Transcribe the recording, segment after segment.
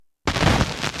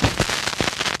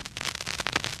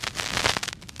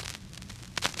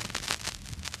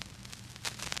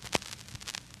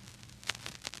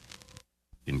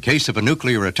In case of a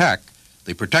nuclear attack,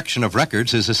 the protection of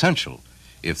records is essential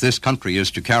if this country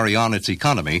is to carry on its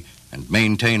economy and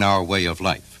maintain our way of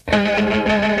life.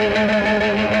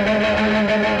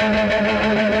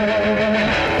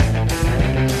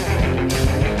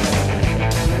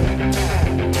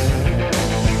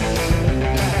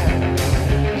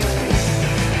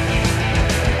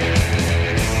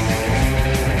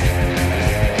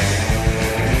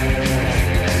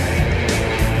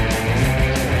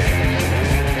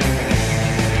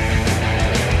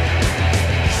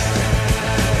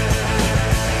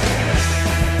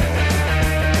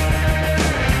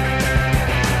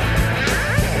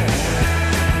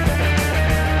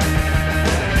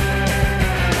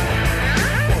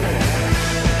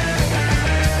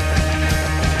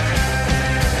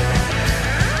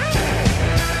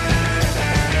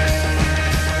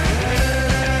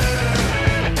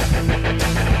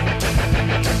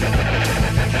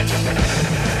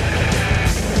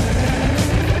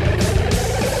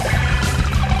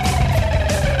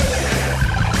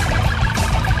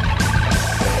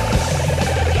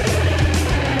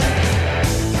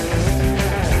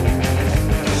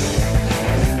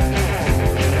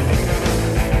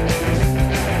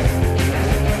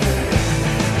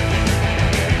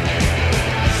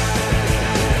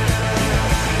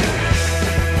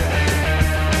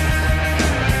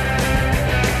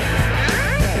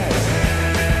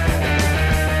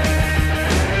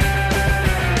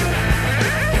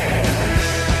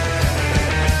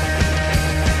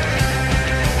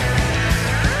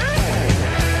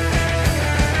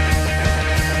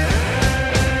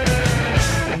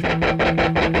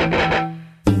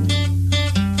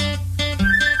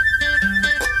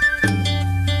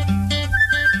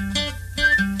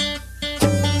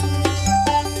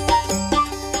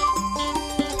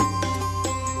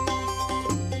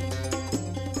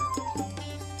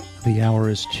 The hour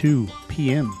is 2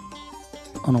 p.m.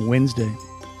 on a Wednesday.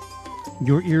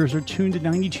 Your ears are tuned to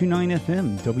 92.9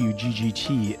 FM,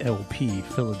 WGGT LP,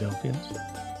 Philadelphia,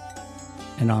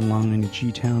 and online at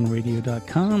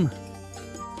gtownradio.com.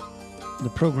 The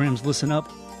program's Listen Up,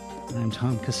 and I'm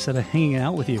Tom Cassetta hanging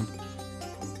out with you,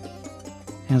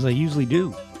 as I usually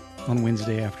do on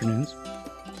Wednesday afternoons,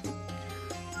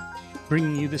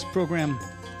 bringing you this program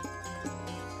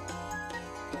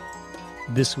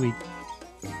this week.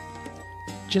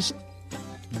 Just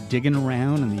digging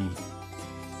around in the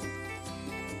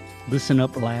Listen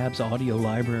Up Labs audio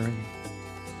library.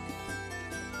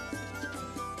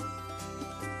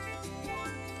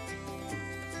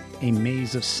 A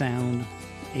maze of sound,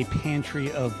 a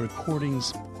pantry of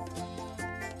recordings,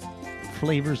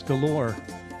 flavors galore.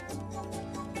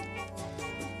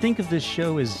 Think of this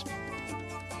show as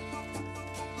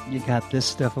you got this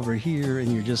stuff over here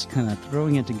and you're just kind of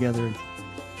throwing it together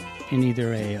in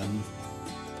either a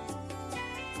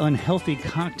unhealthy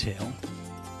cocktail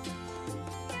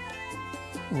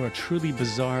or a truly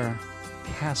bizarre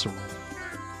casserole,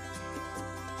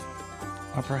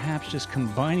 or perhaps just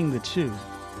combining the two,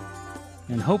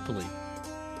 and hopefully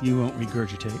you won't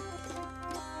regurgitate.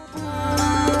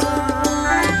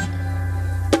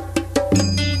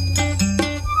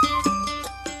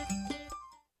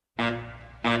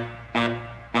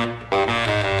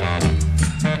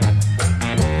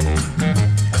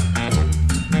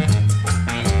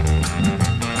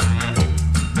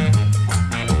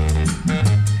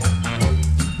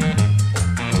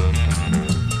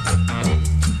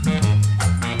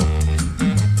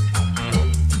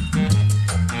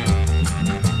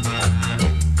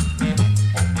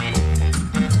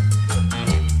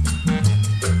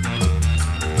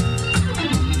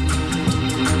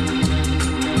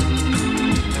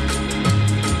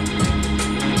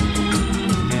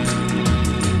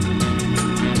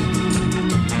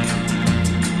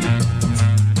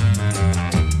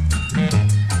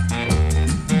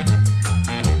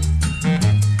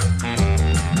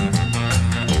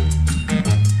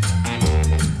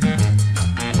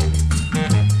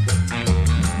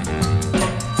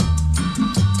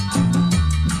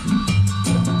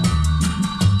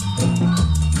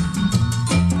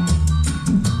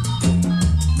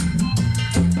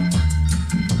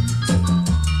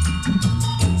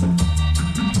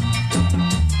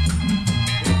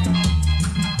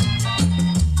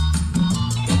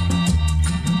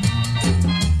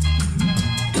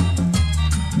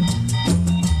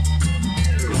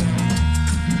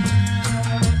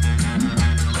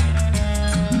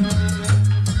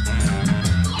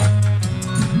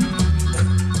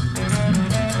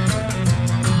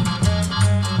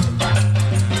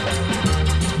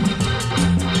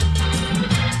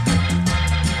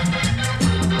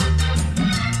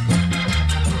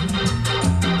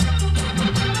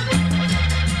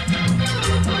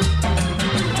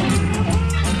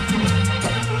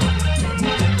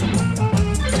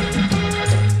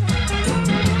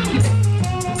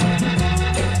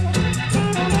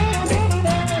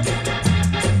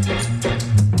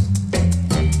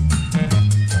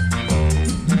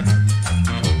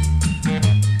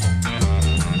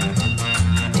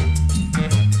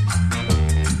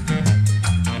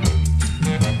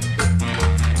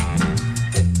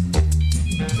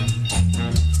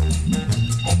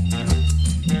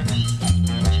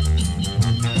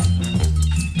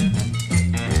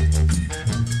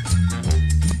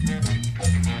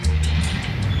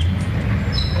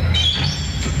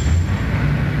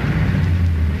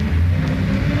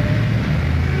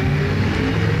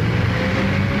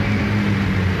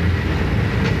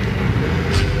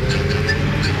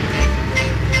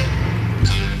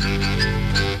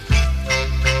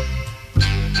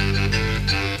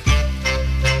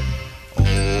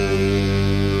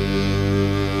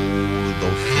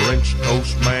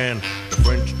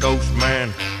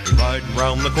 riding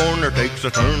round the corner, takes a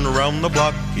turn around the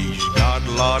block. He's got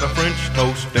a lot of French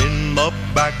toast in the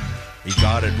back. He's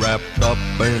got it wrapped up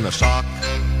in a sock.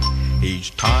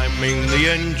 He's timing the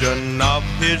engine of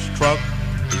his truck.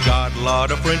 He's got a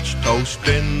lot of French toast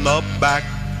in the back.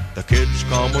 The kids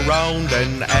come around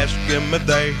and ask him if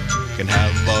they can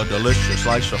have a delicious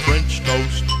slice of French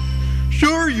toast.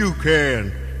 Sure you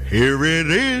can. Here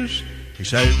it is, he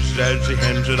says as he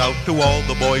hands it out to all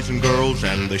the boys and girls,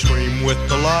 and they scream with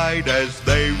delight as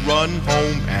they run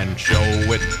home and show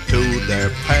it to their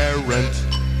parents.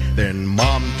 Then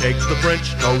Mom takes the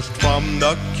French toast from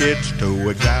the kids to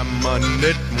examine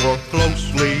it more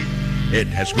closely. It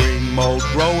has green mold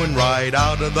growing right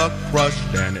out of the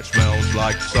crust, and it smells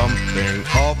like something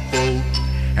awful.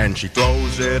 And she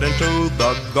throws it into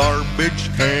the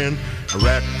garbage can. A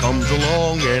rat comes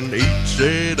along and eats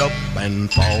it up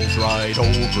and falls right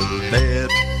over dead.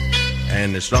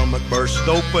 And his stomach bursts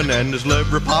open and his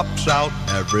liver pops out.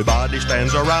 Everybody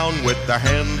stands around with their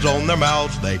hands on their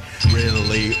mouths. They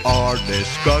really are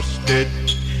disgusted.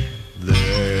 Then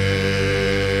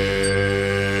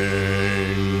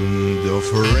the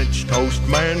French toast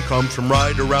man comes from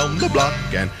right around the block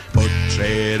and puts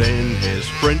it in his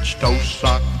French toast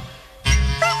sock.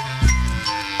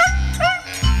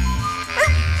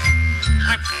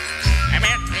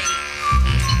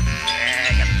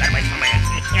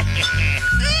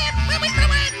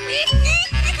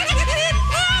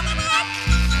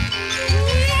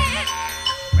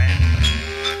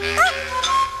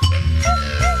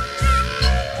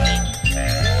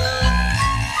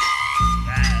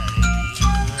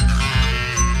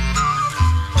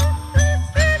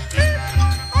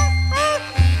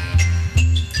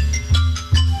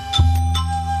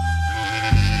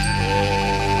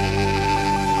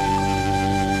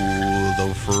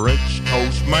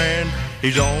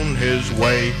 He's on his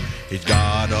way, he's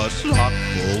got a sock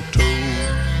full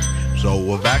too.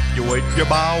 So evacuate your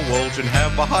bowels and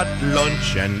have a hot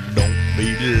lunch, and don't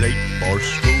be late for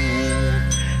school.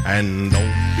 And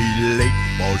don't be late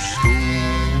for school.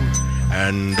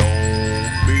 And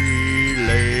don't be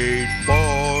late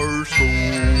for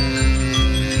school.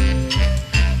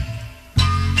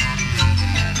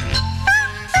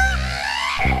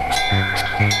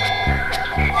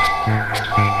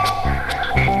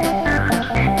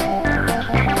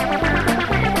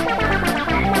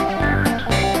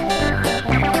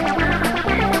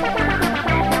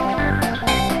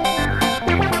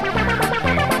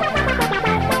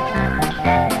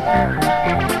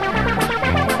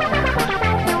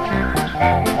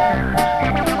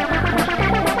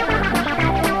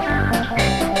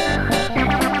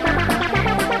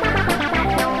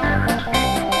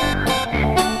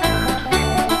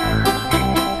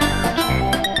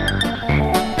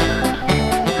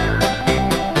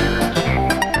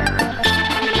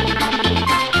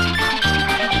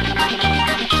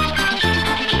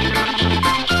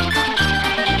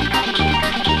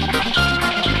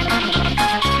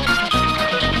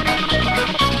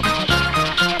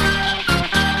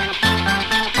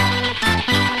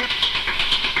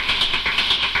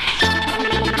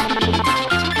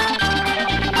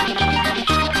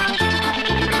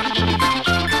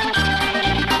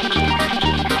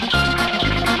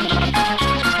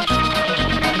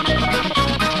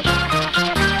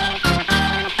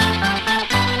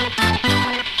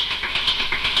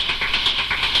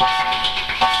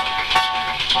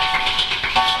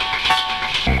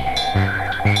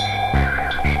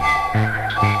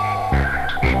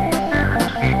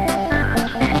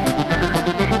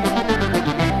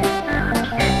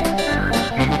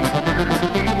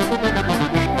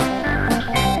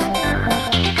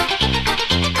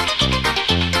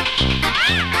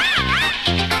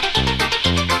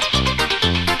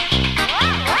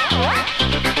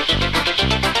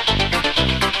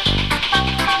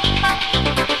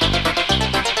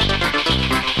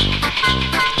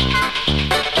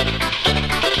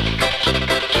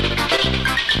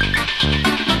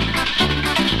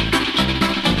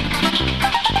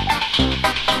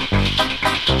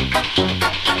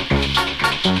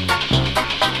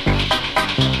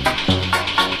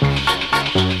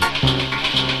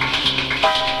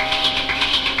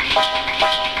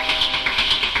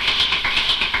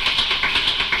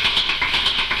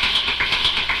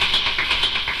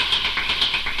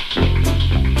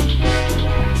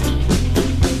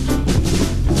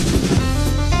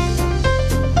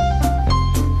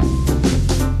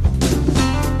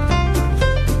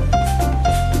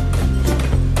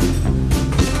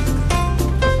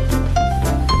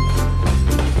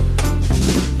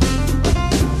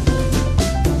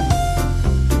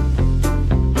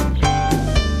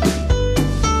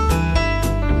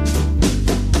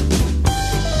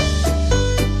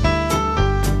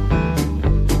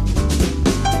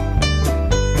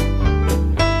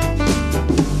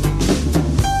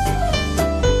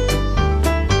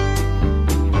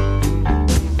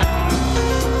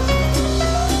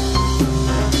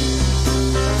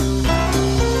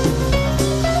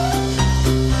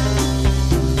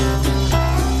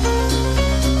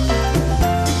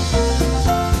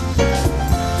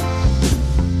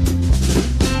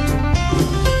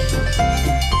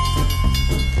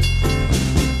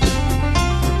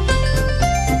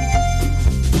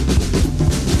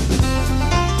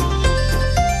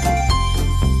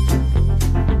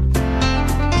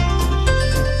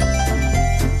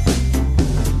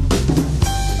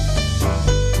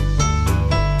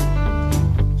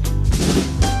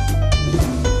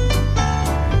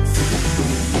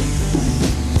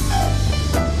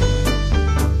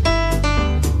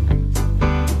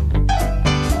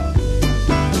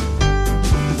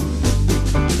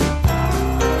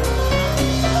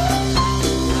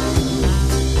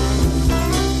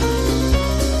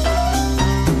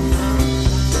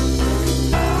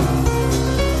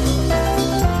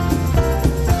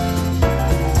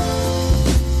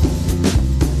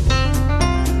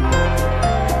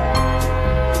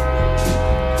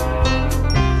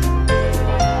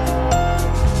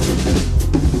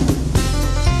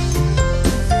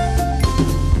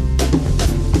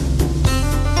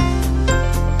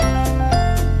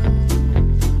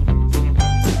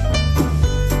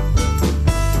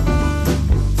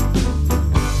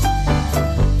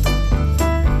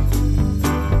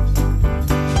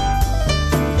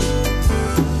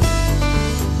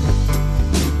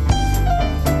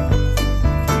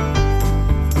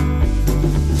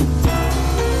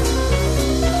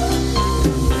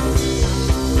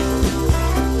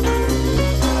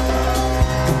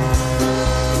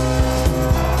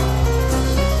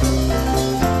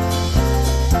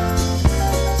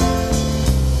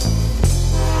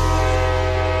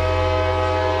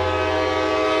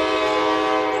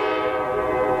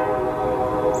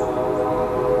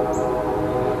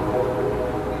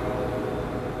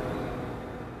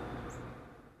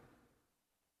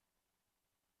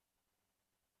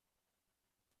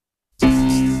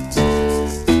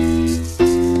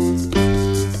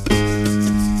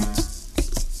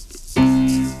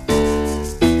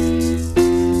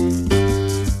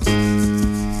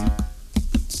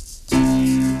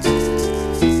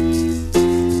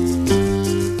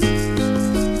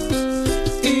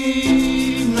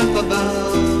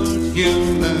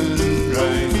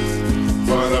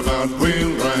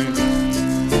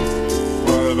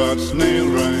 about snail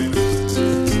rain?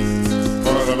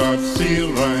 What about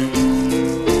seal rain?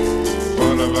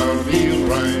 What about eel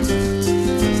rain?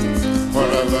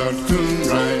 What about coon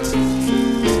rain?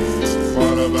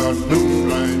 What about moon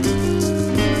rain?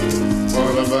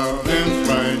 What about imp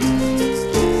rain?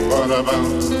 What about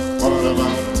moose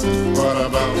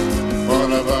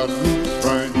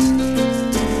rain?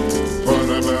 What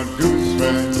about goose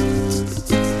rain?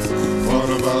 What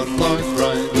about lark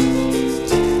rain?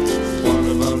 What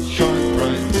about shark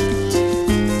rain?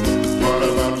 What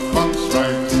about fox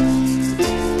rain?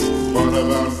 What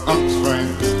about ox rain?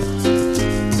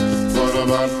 What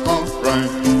about hawk rain?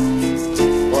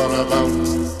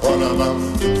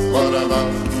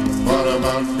 What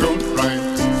about goat rain?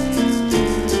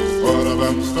 What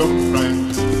about stone rain?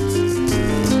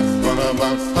 What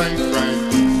about plank rain?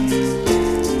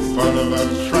 What about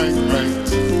shrike rain?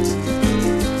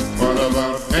 What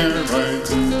about air rain?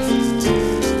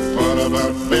 What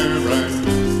about bear rain?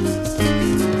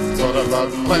 What about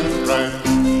plant rain?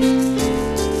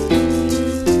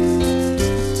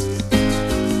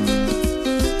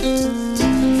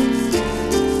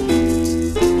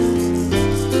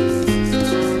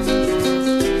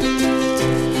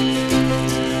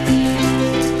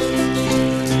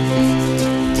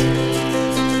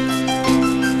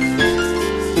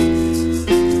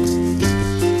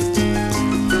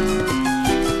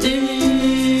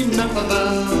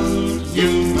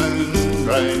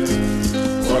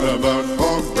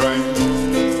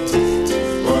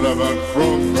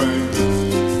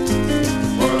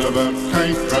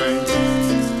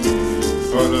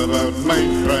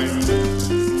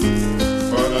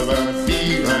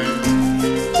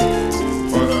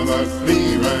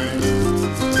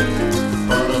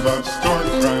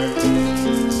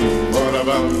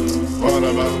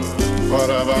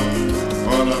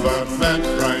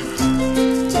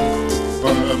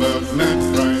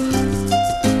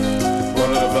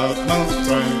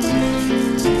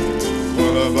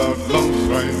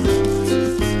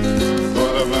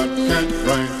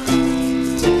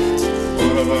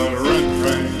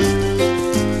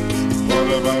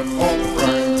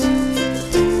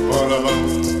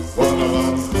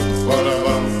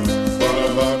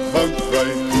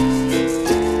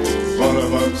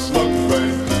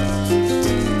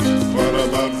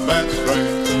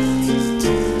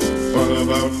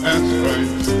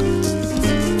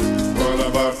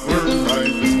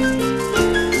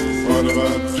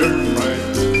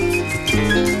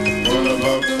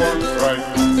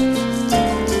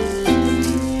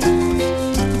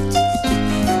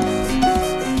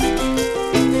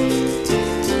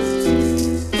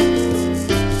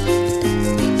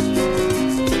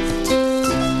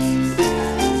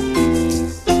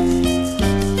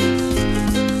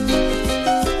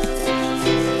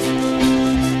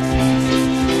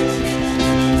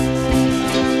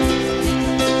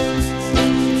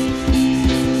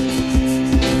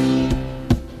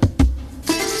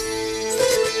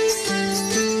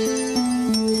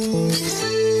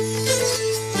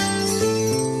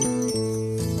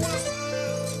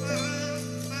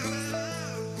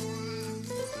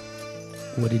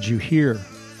 You hear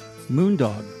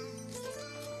Moondog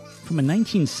from a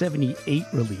 1978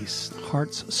 release,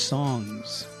 Heart's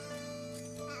Songs.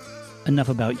 Enough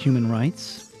about human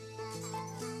rights.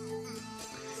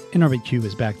 NRBQ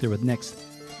is back there with next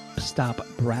stop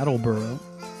Brattleboro.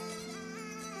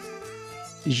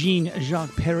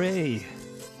 Jacques Perrey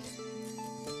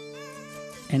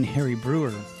and Harry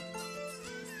Breuer.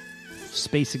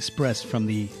 Space Express from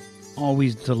the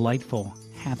always delightful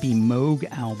Happy Moog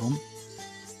album.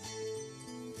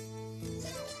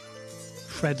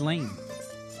 Fred Lane,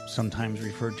 sometimes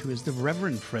referred to as the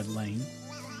Reverend Fred Lane,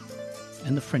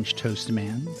 and the French Toast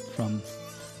Man from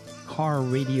Car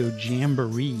Radio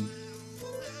Jamboree.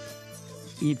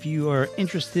 If you are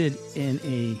interested in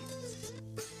a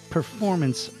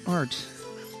performance art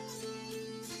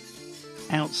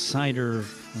outsider,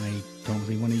 I don't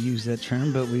really want to use that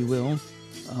term, but we will,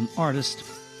 artist,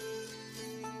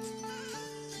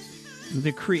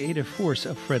 the creative force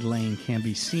of Fred Lane can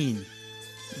be seen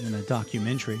in a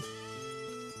documentary,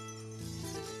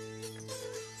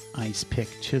 Ice Pick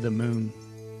to the Moon.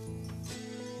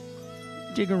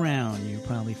 Dig around, you'll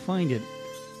probably find it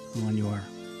on your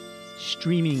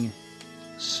streaming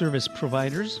service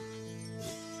providers.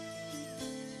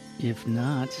 If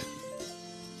not,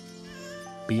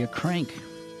 be a crank.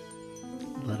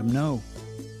 Let them know.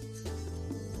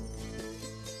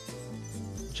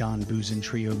 John Buzon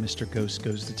Trio, Mr. Ghost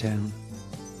Goes to Town.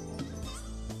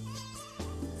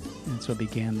 That's what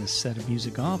began this set of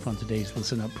music off on today's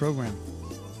Listen Up program.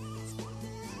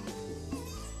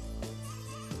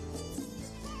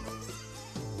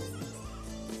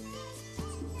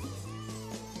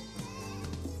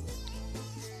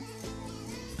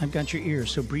 I've got your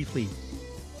ears, so briefly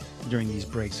during these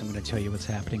breaks, I'm going to tell you what's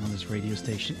happening on this radio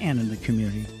station and in the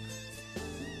community.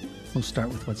 We'll start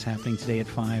with what's happening today at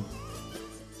 5.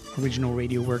 Original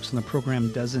Radio Works on the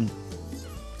program Dozen.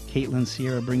 Caitlin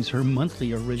Sierra brings her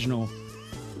monthly original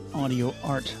audio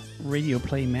art radio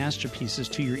play masterpieces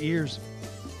to your ears.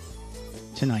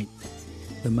 Tonight,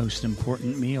 The Most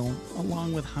Important Meal,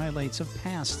 along with highlights of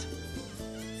past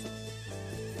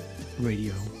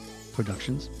radio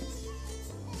productions.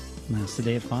 And that's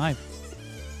today at 5.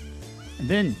 And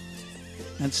then,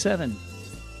 at 7,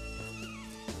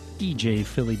 DJ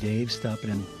Philly Dave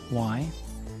stopping in. Why?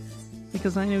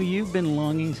 Because I know you've been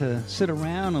longing to sit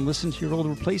around and listen to your old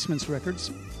replacements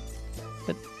records,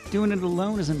 but doing it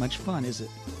alone isn't much fun, is it?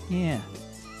 Yeah,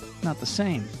 not the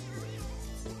same.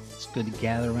 It's good to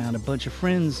gather around a bunch of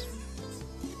friends,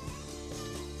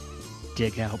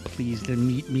 dig out Pleased to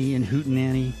Meet Me and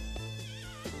Hootenanny,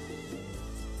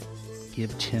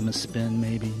 give Tim a spin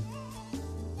maybe,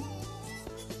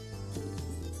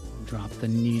 drop the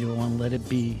needle on Let It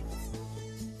Be.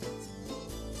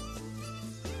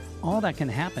 All that can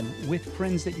happen with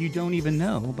friends that you don't even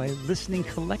know by listening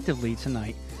collectively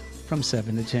tonight from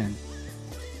 7 to 10.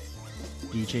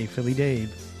 DJ Philly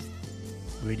Dave,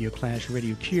 Radio Clash,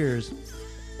 Radio Cures,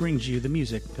 brings you the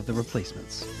music of the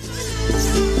replacements.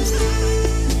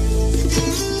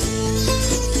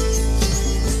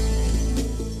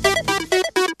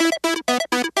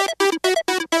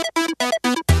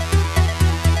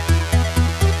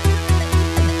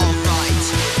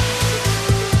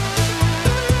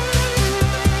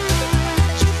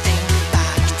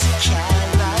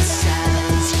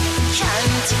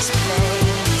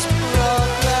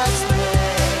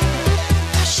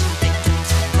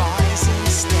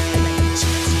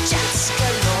 Just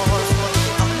galore for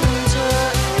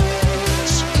underage.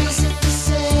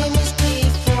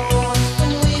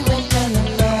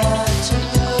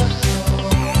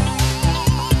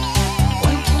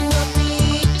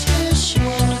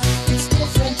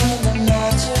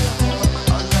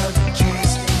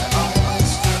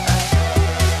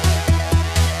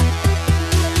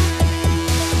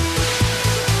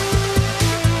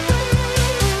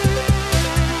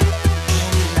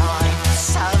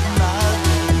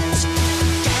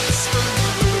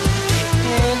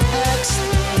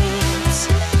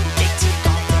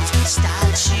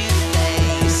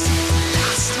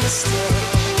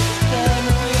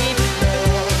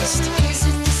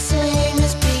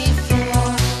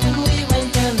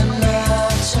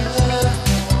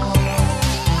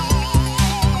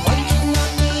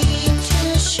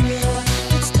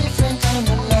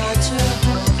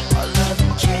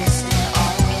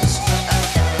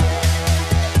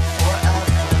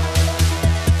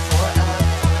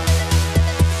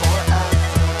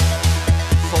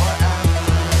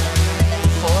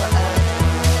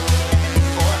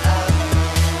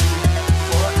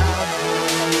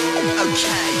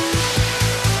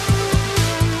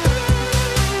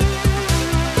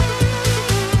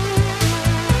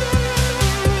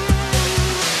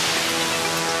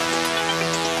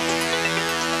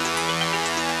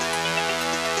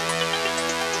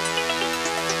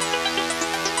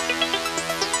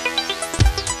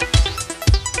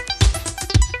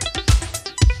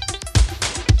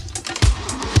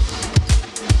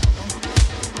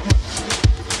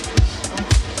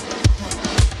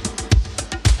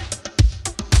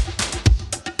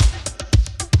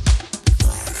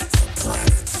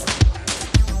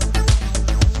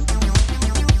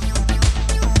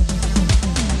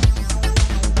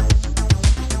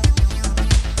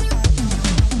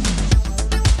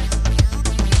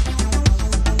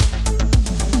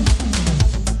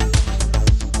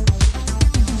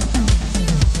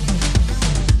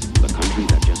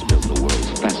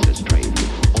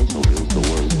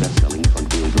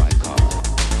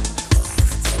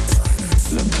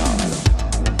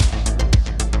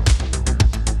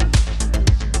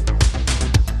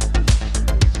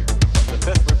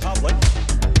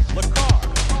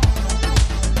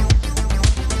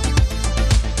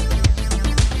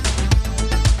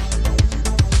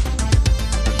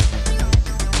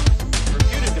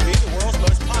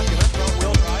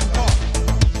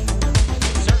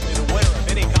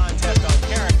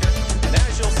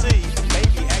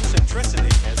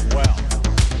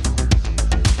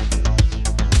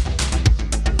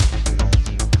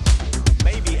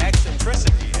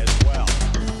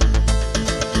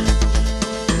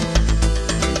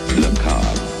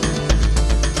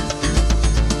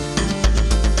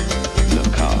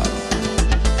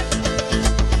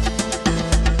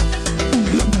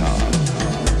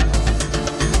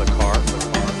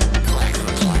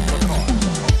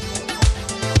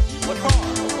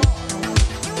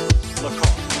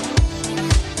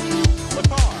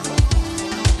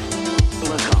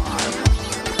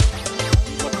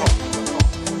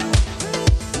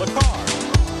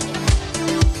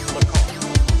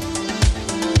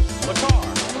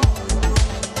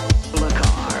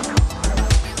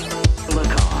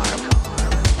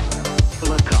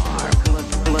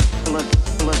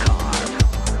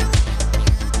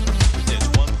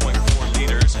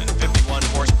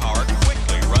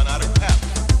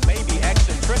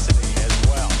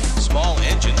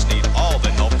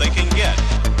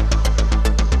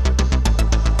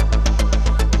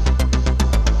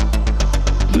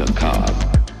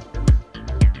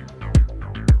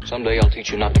 Someday I'll teach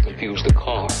you not to confuse the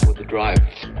car with the driver.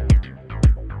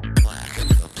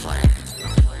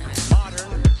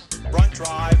 Modern, front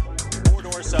drive,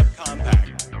 4-door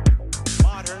subcompact.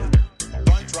 Modern,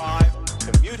 front drive,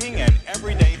 commuting and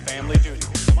everyday family duty.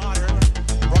 Modern,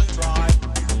 front drive,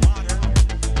 modern,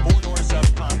 4-door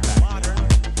subcompact. Modern,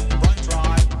 front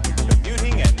drive,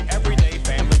 commuting and everyday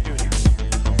family duty.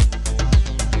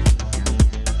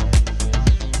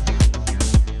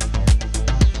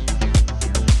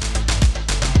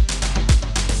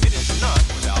 It is not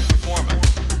without performance.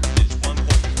 Its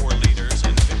 1.4 liters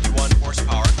and 51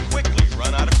 horsepower quickly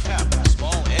run out of pep.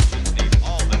 Small engines need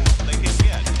all the help they can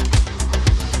get.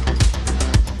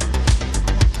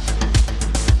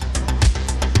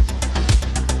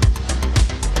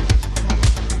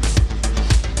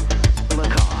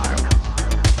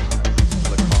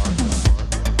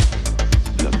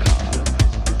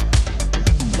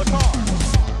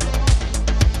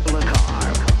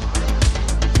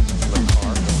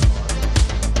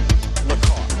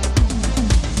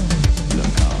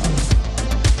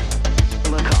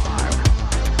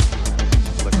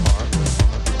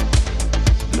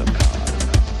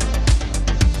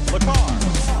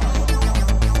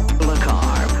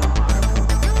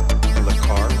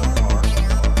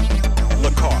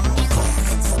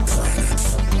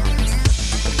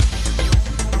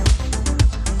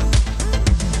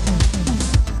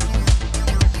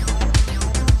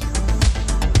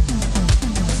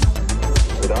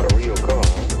 Without a real car,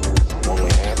 I'm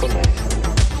only half a man.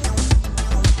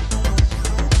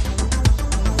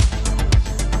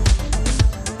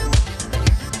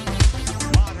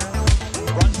 Modern,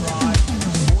 front drive,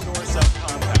 4-door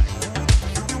subcompact.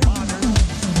 Modern,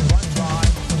 front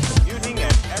drive, commuting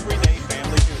and everyday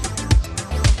family duty.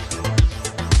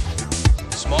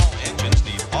 Small engines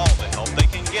need all the help they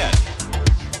can get.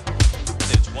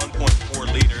 Its 1.4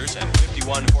 liters and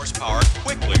 51 horsepower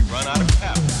quickly run out of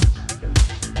pep.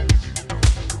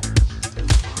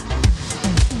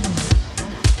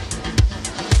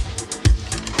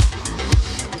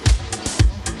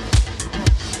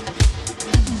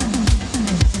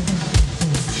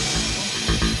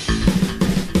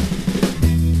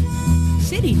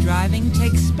 City driving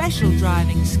takes special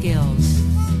driving skills.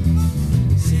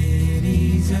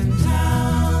 Cities and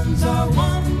towns are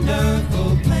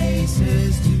wonderful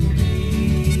places to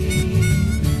be,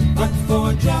 but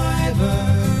for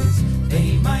drivers,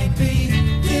 they might be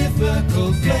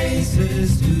difficult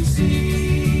places to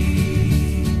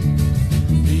see.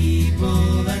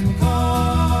 People and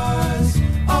cars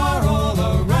are all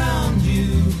around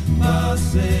you,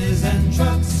 buses and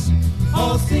trucks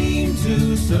all seem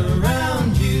to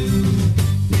surround you,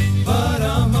 but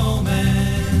a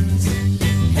moment's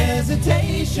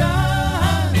hesitation,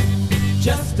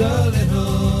 just a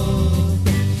little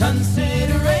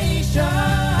consideration,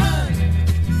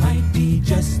 might be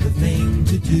just the thing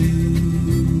to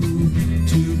do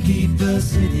to keep the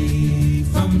city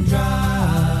from driving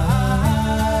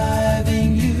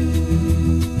you.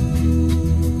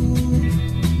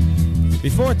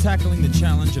 Before tackling the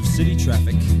challenge of city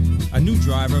traffic, a new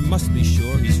driver must be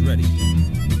sure he's ready.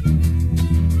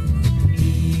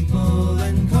 People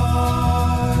and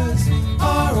cars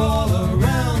are all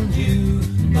around you,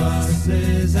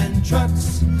 buses and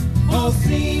trucks all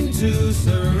seem to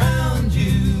surround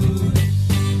you,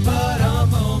 but a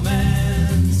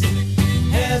moment's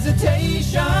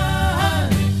hesitation,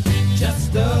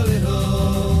 just a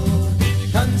little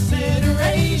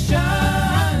consideration,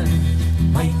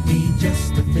 might be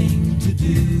just the thing to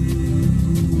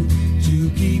do to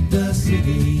keep the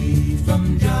city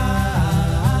from driving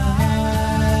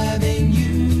you.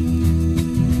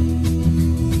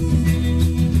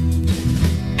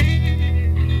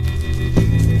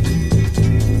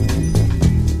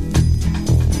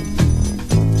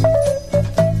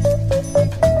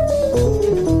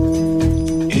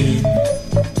 In,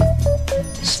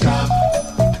 stop,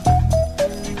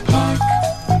 park,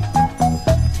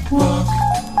 walk,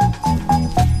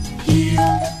 heel,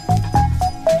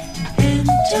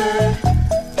 enter,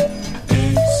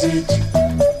 exit,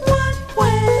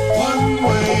 one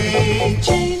way,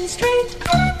 Jane Street,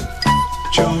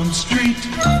 Jones Street,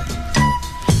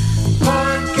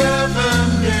 Park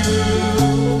Avenue,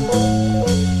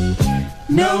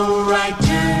 no right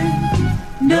turn,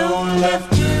 no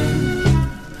left turn,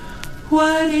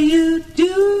 what do you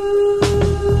do?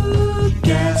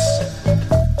 Gas,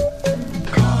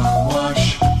 car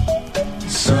wash,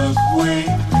 subway,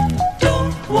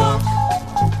 don't walk,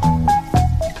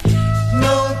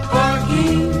 no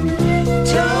parking,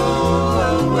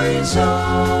 tow-away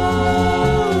zone.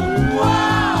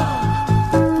 Wow!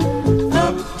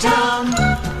 Uptown,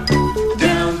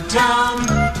 downtown,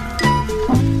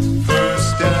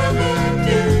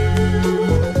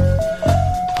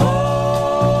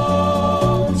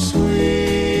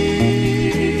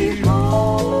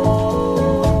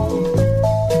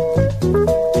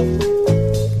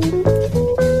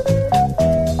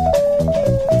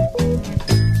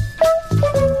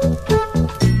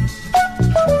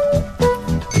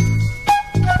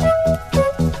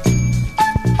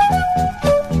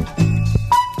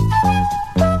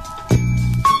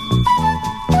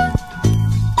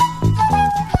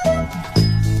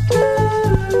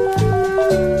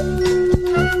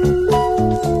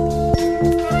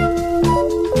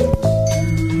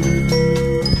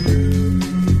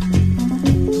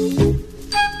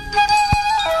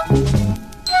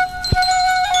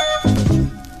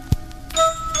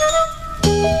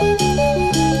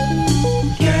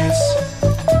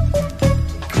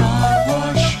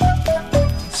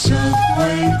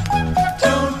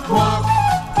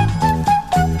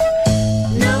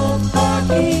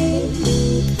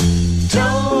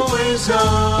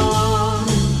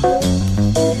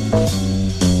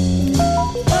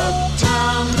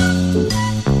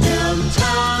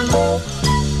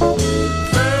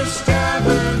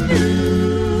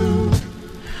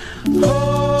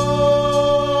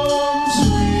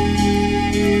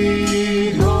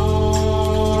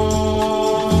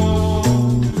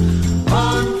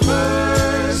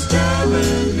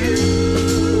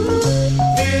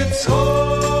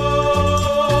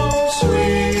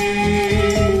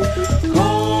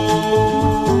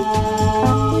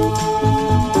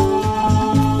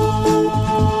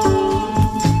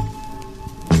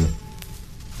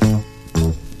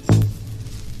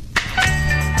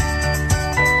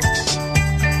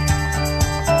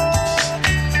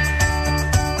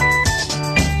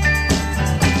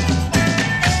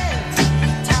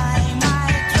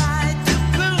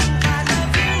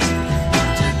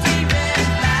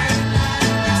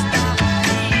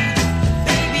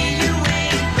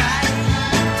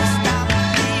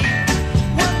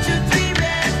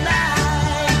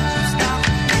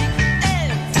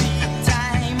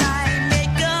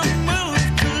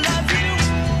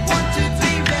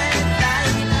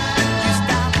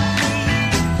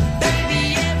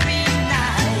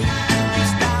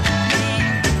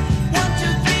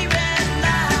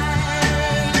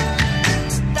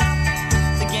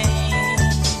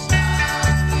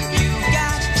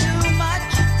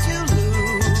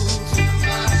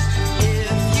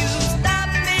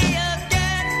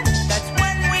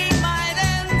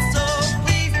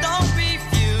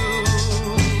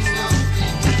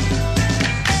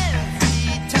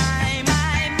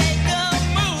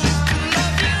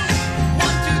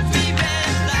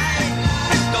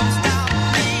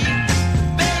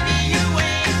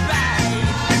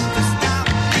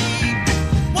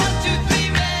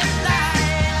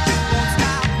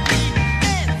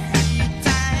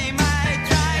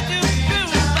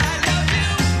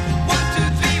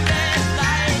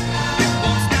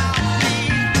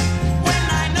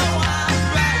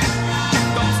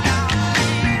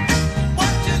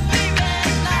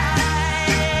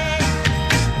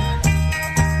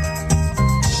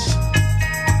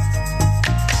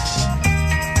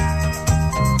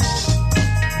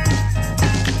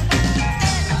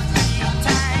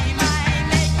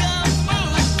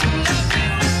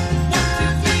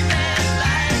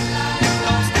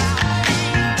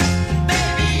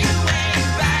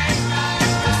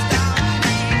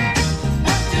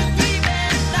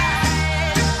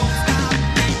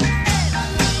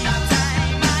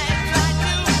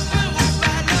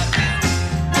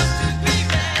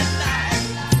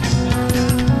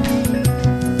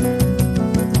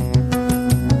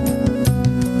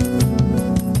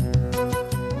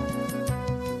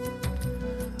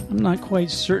 I'm not quite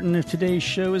certain if today's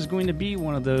show is going to be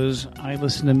one of those I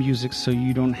listen to music so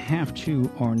you don't have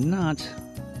to or not,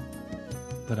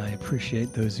 but I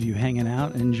appreciate those of you hanging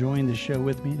out and enjoying the show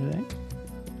with me today.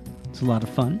 It's a lot of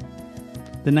fun.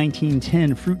 The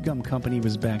 1910 Fruitgum Company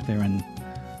was back there in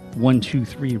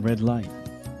 123 Redlight,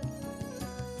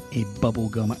 a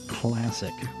bubblegum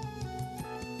classic.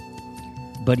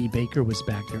 Buddy Baker was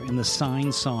back there in the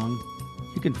Sign song.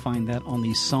 You can find that on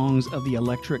the Songs of the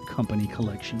Electric Company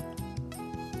collection.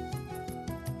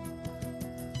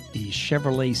 The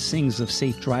Chevrolet Sings of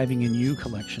Safe Driving in You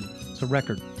collection. It's a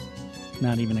record,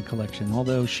 not even a collection,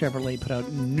 although Chevrolet put out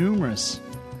numerous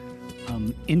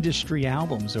industry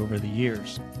albums over the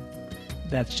years.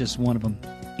 That's just one of them,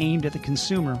 aimed at the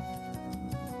consumer.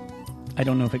 I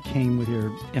don't know if it came with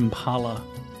your Impala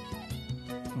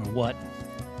or what.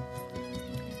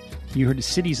 You heard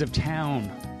Cities of Town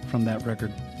from that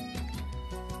record.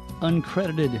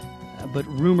 Uncredited, but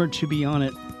rumored to be on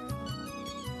it,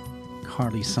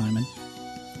 Carly Simon.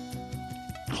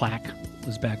 Klack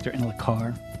was back there in the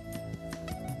car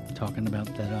talking about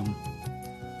that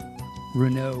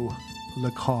Renault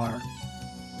Le Car.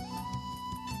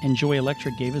 And Joy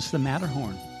Electric gave us the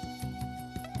Matterhorn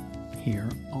here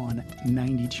on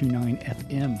 92.9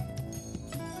 FM.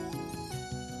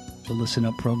 The Listen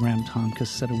Up program, Tom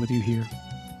Cassetta with you here.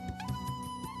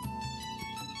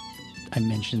 I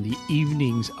mentioned the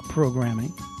evenings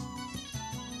programming.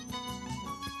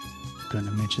 Going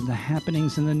to mention the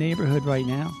happenings in the neighborhood right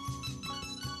now.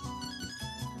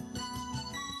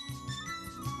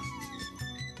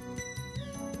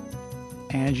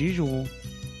 As usual,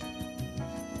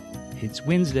 it's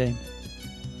Wednesday.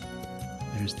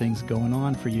 There's things going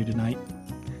on for you tonight.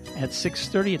 At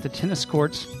 6:30 at the tennis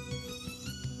courts,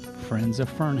 Friends of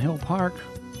Fernhill Park.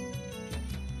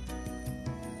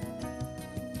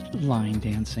 Line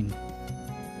dancing.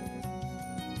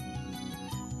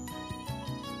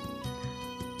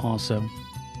 Also,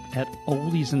 at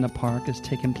Oldies in the Park is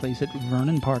taking place at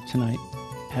Vernon Park tonight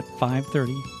at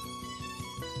 5:30.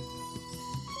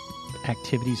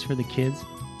 Activities for the kids.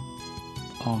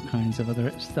 All kinds of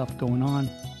other stuff going on.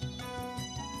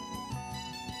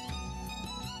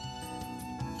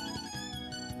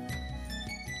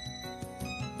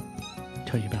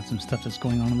 Tell you about some stuff that's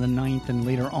going on the 9th and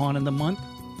later on in the month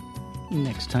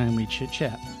next time we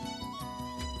chit-chat.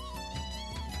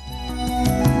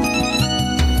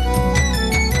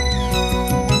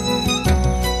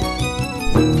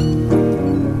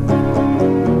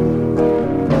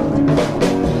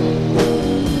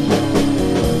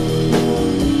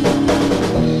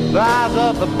 The eyes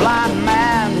of the blind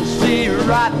man see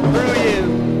right through you.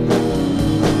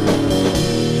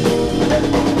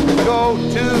 Go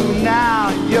to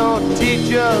now your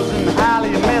teachers and howl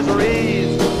your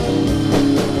miseries.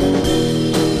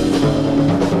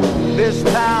 This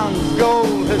town's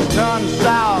gold has turned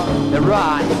sour, it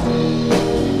rots.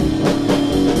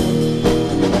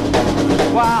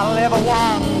 While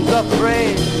everyone's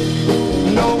afraid,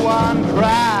 no one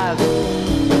cries.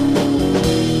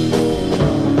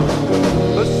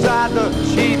 Beside the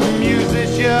cheap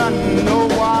musician, no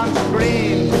one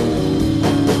screams.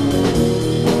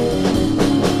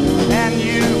 And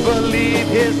you believe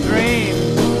his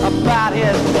dreams about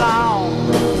his song.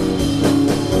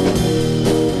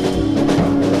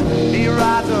 He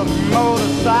rides a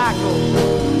motorcycle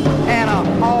and a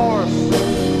horse.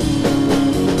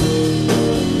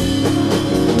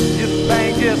 You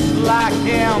think just like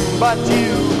him, but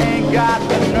you ain't got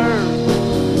the nerve.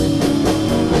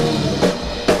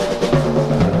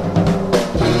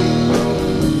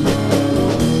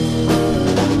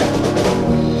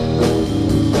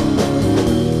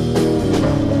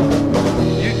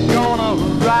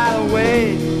 Right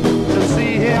away to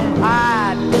see him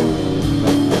hide.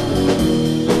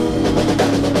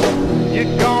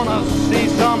 You're gonna see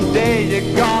someday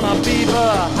you're gonna be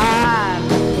behind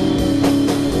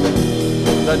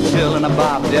the children of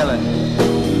Bob Dylan.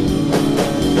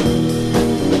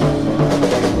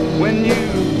 When you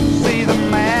see the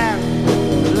man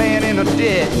laying in a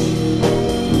ditch,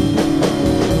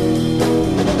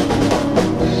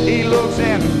 he looks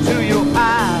into your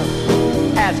eyes,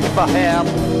 ask for help,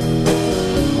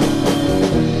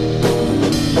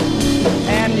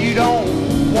 and you don't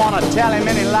want to tell him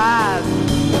any lies.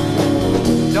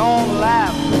 Don't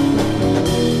laugh.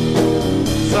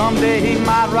 Someday he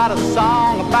might write a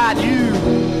song about you.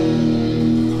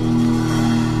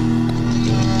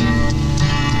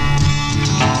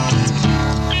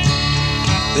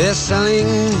 They're selling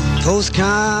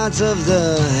postcards of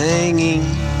the hanging.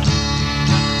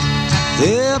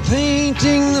 They're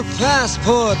painting the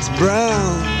passports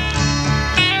brown.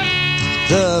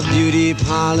 The beauty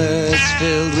parlor's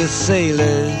filled with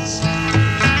sailors.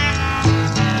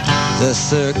 The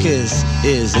circus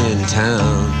is in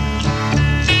town.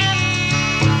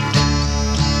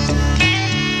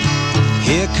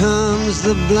 Here comes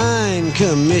the blind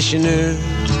commissioner.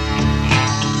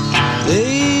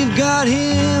 They've got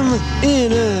him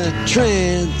in a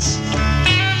trance.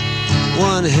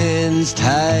 One hand's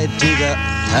tied to the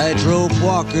tightrope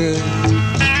walker.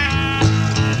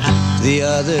 The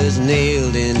other's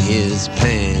nailed in his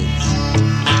pants.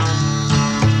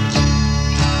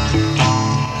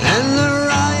 And the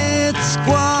riot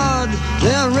squad,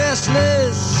 they're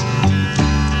restless.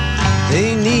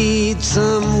 They need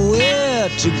somewhere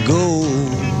to go.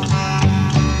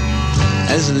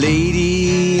 As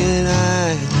Lady and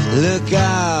I look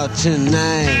out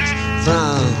tonight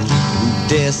from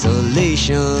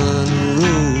Desolation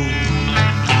Road.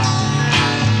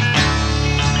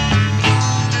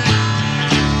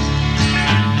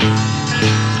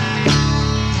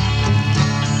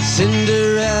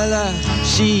 Cinderella,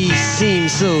 she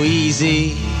seems so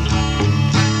easy.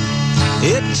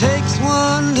 It takes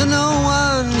one to know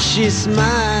one. She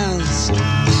smiles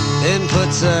and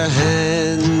puts her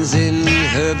hands in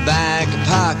her back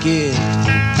pocket,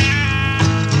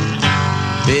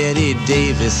 Betty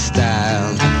Davis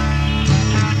style.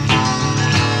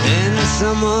 And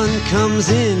someone comes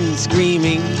in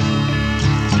screaming,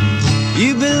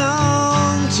 "You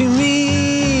belong to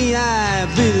me, I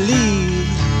believe."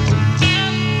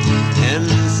 And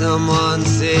someone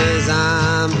says,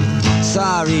 "I'm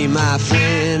sorry, my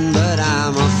friend, but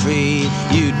I'm afraid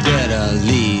you'd better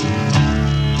leave."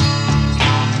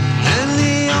 And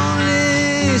the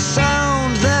only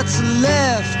sound that's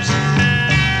left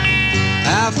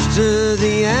after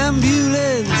the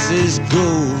ambulances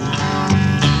go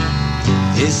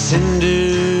is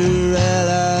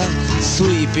Cinderella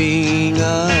sweeping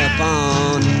up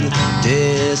on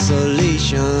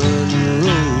Desolation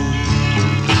Road.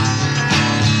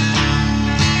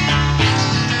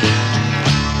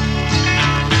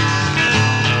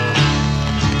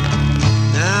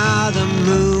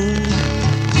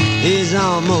 Is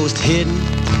almost hidden.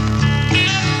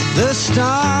 The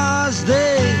stars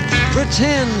they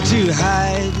pretend to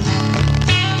hide.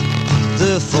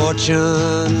 The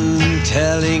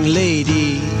fortune-telling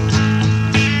lady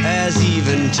has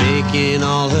even taken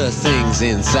all her things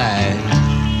inside.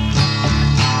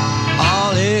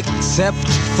 All except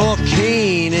for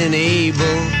Cain and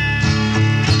Abel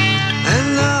and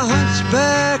the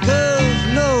hunchback of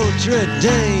Notre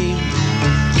Dame.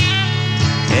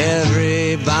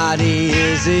 Everybody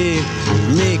is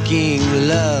making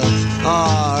love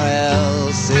or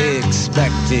else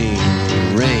expecting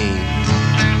rain.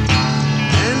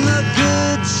 And the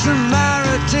good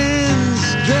Samaritan's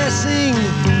dressing,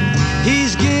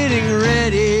 he's getting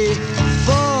ready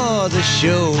for the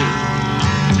show.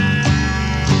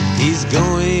 He's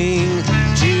going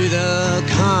to the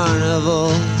carnival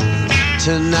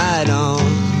tonight on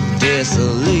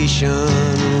Desolation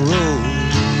Road.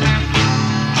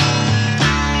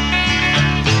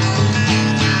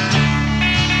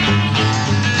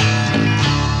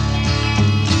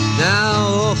 Now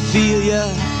Ophelia,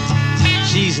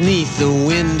 she's 'neath the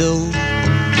window.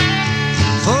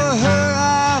 For her I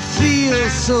feel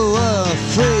so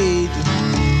afraid.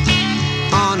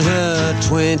 On her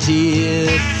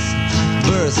 20th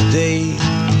birthday,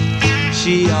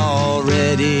 she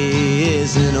already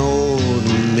is an old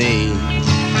maid.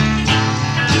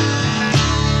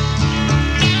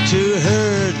 To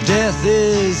her death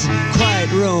is quite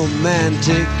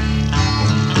romantic.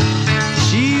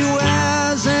 She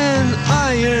wears an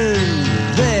iron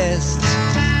vest.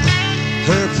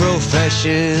 Her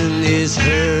profession is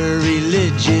her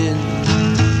religion.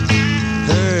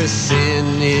 Her sin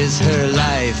is her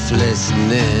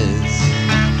lifelessness.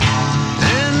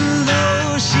 And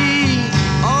though she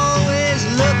always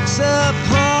looks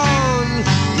upon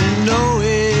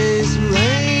Noah's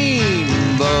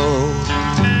rainbow,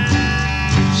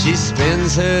 she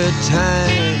spends her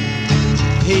time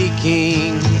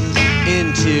peeking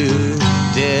into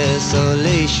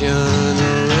Desolation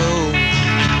Road.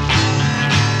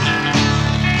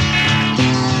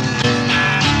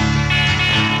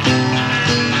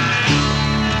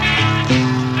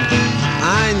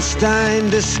 Einstein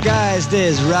disguised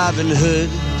as Robin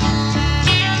Hood,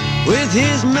 with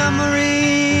his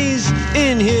memories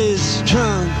in his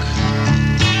trunk,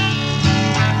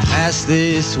 passed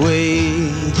this way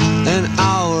an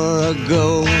hour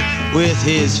ago with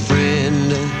his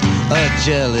friend, a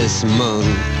jealous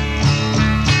monk.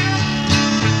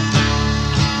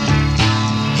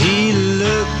 He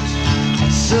looked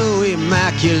so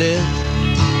immaculate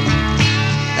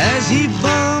as he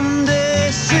bummed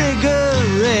a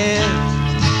cigarette.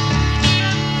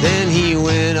 Then he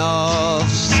went off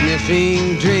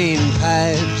sniffing drain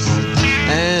pipes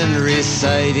and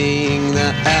reciting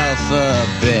the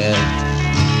alphabet.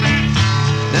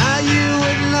 Now you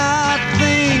would not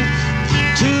think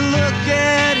to look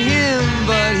at him,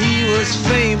 but he was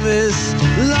famous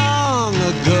long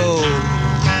ago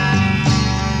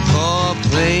for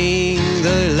playing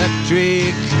the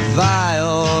electric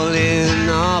violin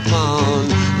upon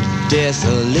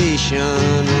Desolation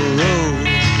Road.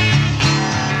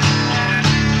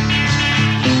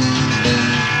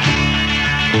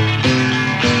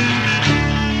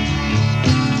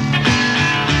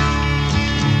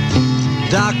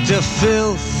 Dr.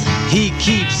 Filth, he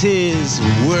keeps his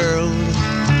world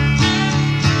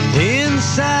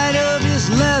inside of his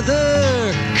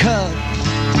leather cup,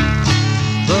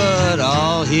 but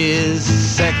all his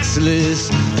sexless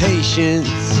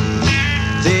patients,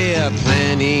 they are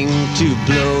planning to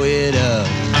blow it up.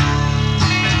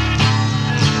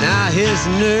 Now his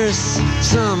nurse,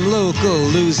 some local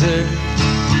loser,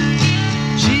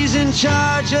 she's in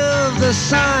charge of the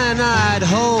cyanide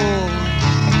hole.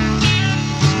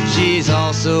 She's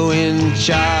also in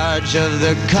charge of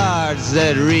the cards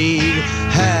that read,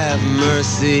 "Have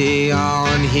mercy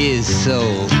on his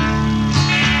soul."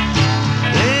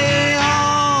 They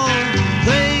all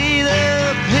play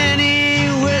the penny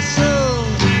whistle.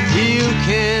 You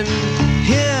can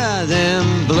hear them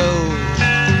blow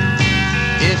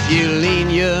if you lean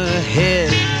your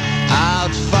head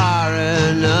out far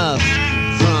enough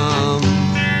from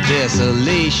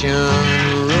Desolation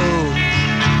Road.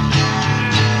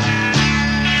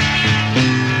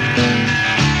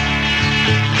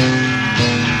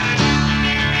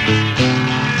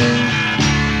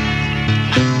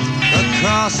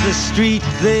 Across the street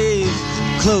they've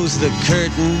closed the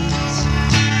curtains.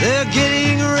 They're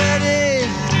getting ready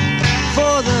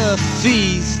for the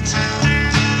feast.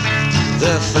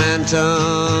 The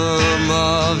Phantom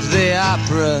of the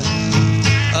Opera,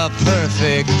 a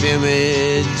perfect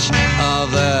image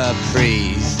of a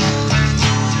priest.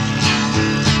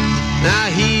 Now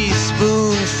he's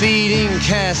spoon-feeding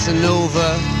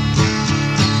Casanova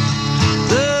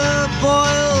the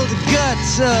boiled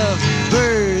guts of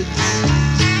birds.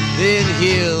 Then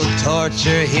he'll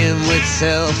torture him with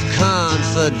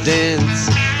self-confidence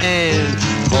and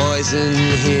poison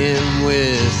him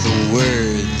with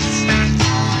words.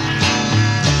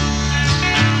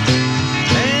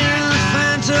 And the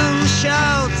Phantom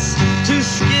shouts to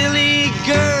skilly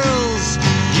girls,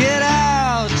 "Get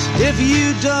out if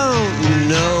you don't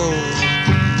know."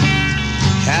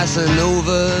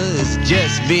 Casanova is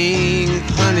just being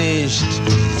punished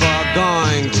for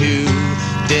going to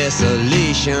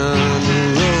Desolation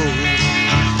Road.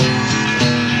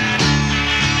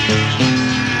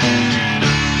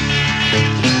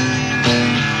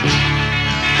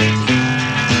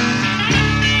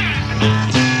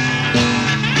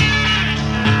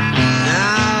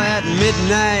 Now at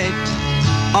midnight,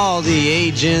 all the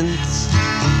agents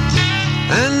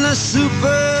and the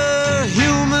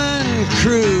superhuman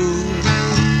crew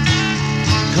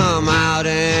come out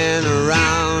and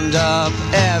round up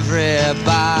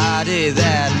everybody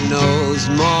that knows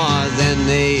more than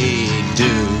they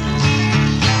do.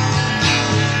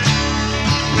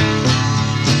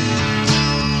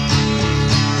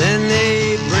 Then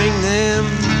they bring them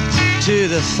to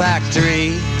the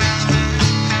factory,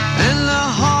 and the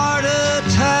heart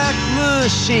attack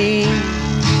machine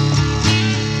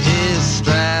is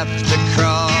strapped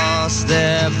across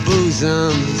their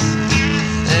bosoms,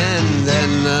 and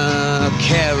then the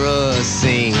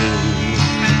kerosene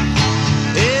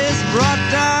is brought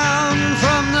down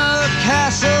from the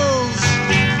castles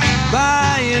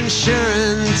by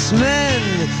insurance men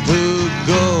who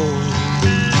go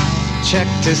check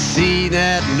to see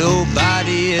that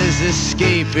nobody is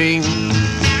escaping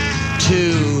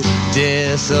to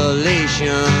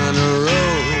Desolation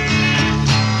Road.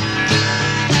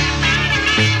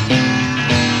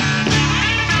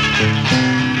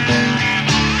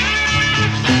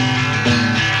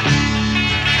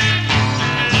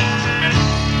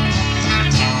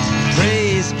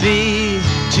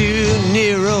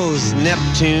 Nero's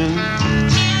Neptune,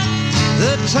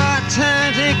 the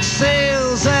Titanic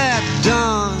sails at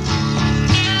dawn,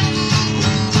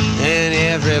 and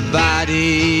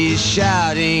everybody's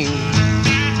shouting,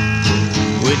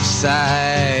 "Which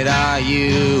side are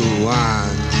you on?"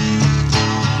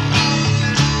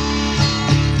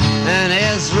 And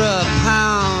Ezra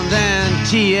Pound and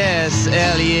T.S.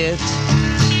 Eliot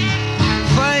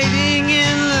fighting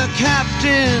in the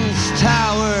captain's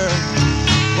tower,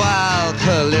 while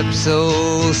Calypso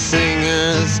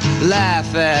singers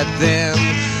laugh at them,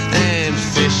 and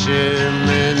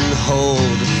fishermen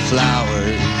hold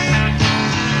flowers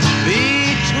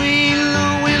between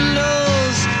the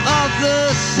windows of the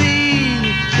sea,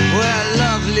 where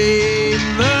lovely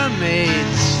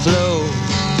mermaids flow,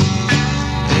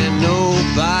 and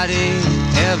nobody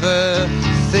ever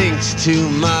thinks too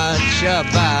much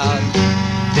about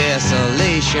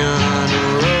Desolation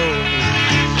Road.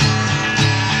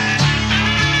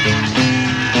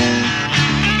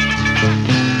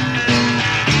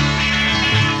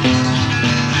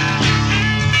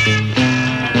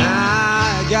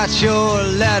 I got your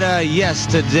letter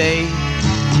yesterday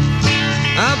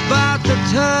about the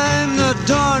time the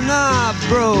doorknob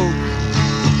broke,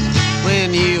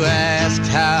 when you asked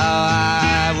how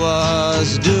I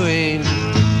was doing.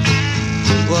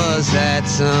 Was that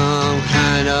some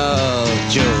kind of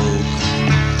joke?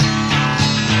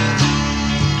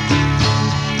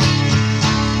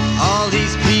 All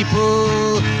these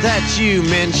people that you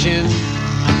mentioned,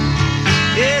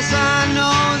 yes, I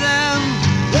know them,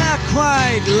 they're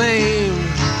quite lame.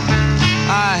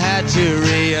 I had to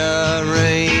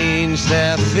rearrange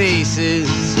their faces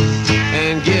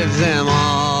and give them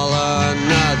all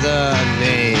another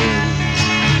name.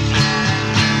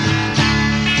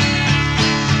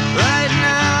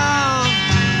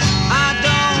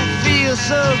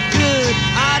 So good,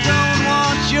 I don't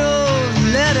want your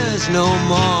letters no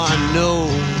more, no.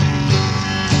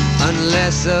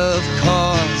 Unless, of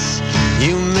course,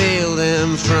 you mail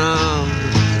them from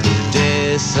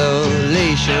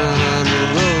Desolation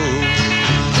Road.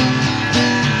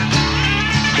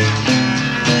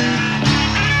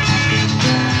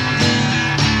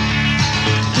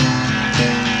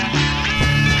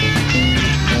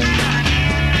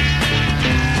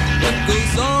 What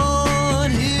goes on?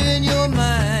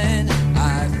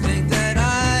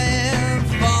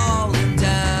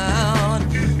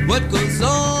 What goes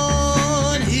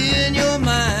on here in your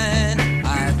mind?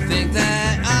 I think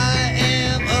that I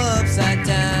am upside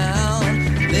down.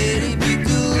 Lady, be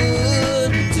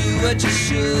good, do what you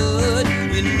should.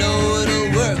 You know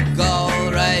it'll work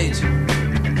alright.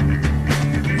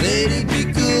 Lady, be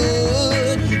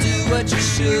good, do what you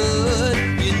should.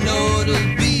 You know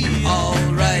it'll be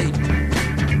alright.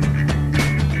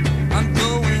 I'm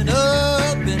going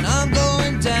up and I'm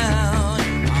going down.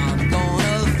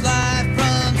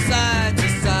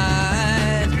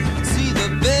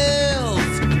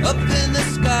 Up in the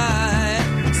sky,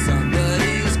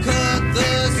 somebody's cut the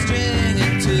string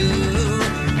in two.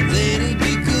 Lady,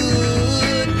 be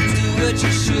good, do what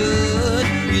you should.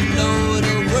 You know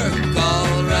it'll work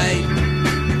alright.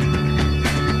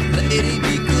 Lady,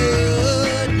 be good.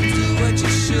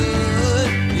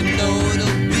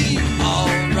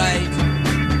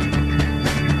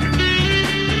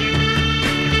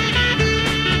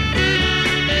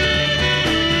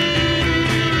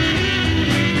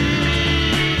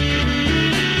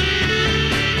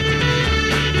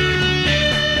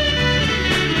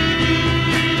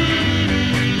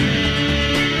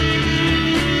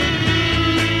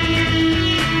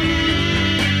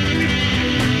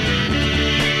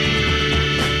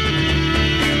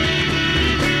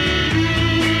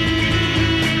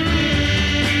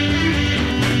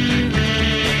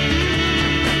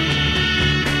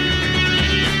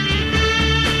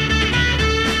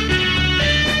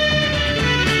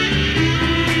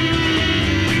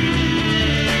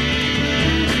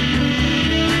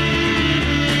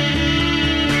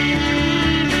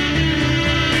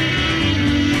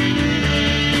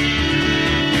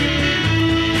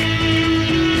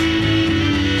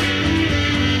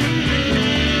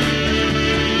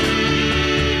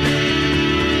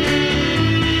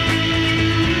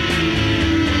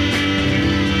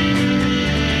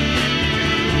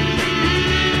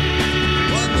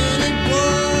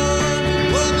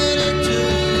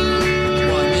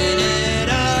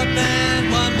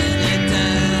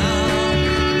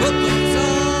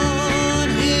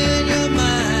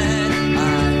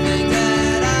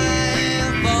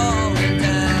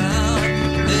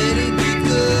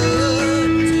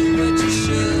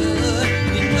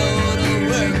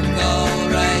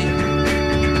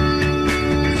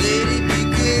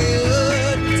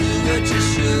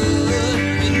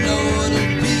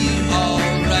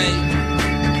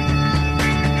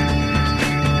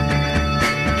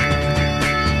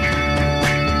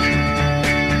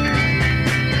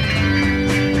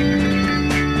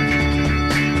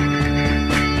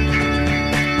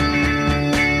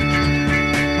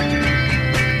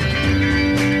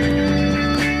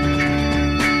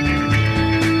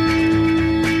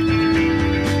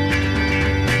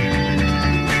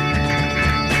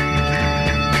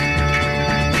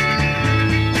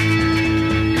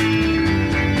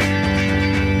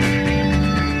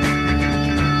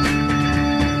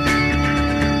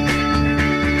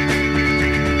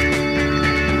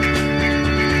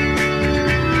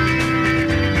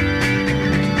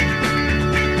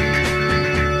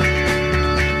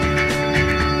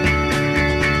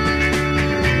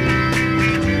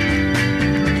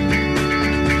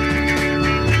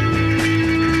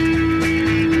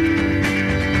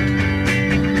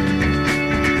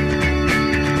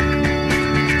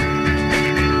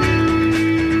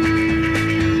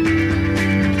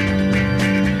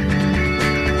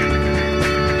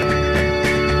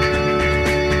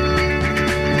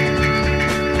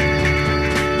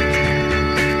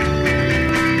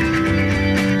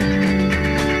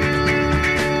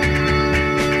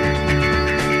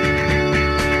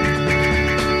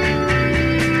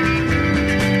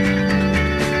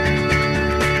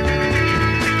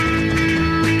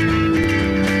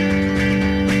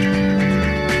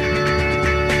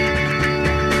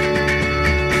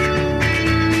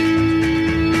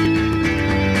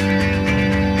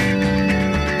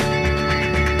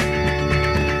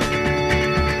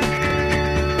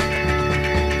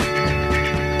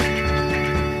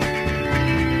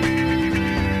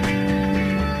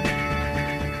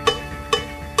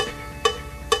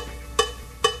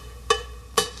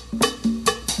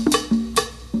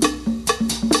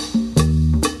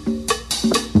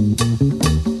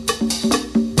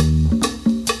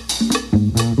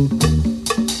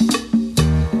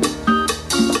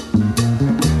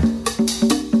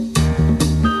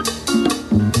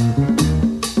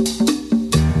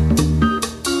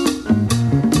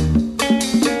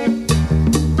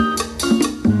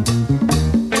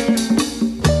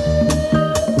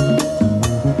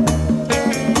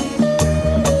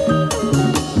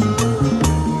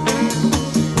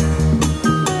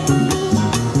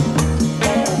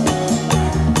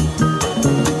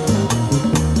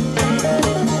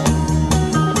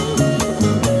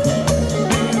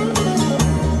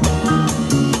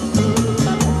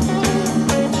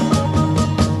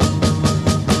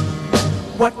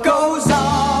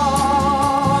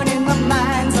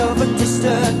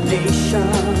 destination.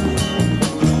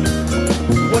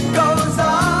 What goes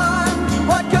on?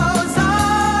 What goes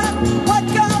on? What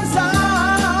goes on?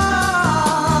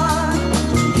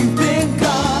 You've been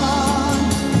gone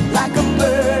like a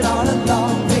bird on a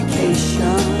long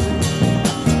vacation.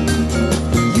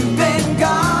 You've been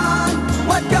gone.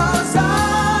 What goes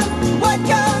on? What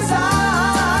goes on?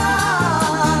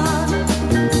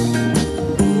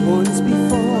 Once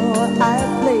before I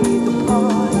played the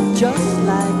part just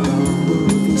like a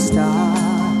movie star.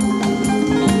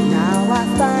 Now I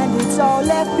find it's all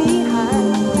left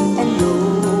behind, and no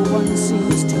one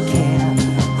seems to care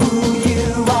who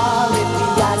you are in the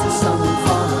eyes of someone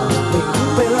far away.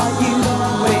 Where are you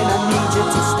when I need you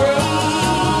to stay?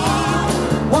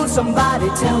 Won't somebody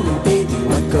tell me, baby,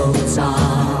 what goes on?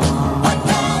 What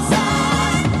goes on?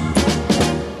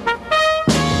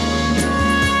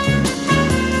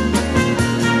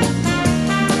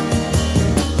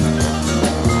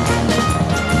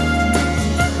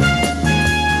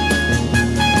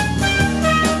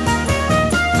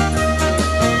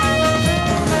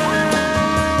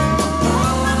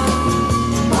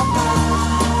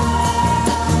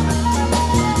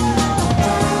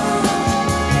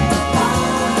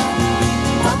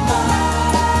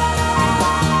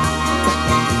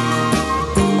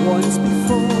 Once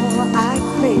before I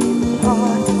played the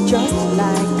part just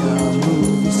like a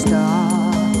movie star.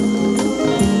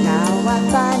 Now I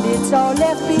find it's all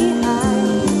left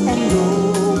behind, and no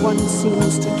one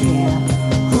seems to care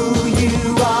who you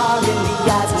are in the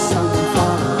eyes of someone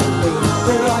far away.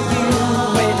 Where are you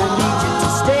when I need you to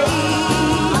stay?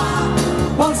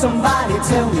 Won't somebody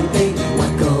tell me, baby,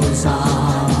 what goes on?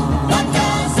 What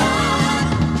goes on?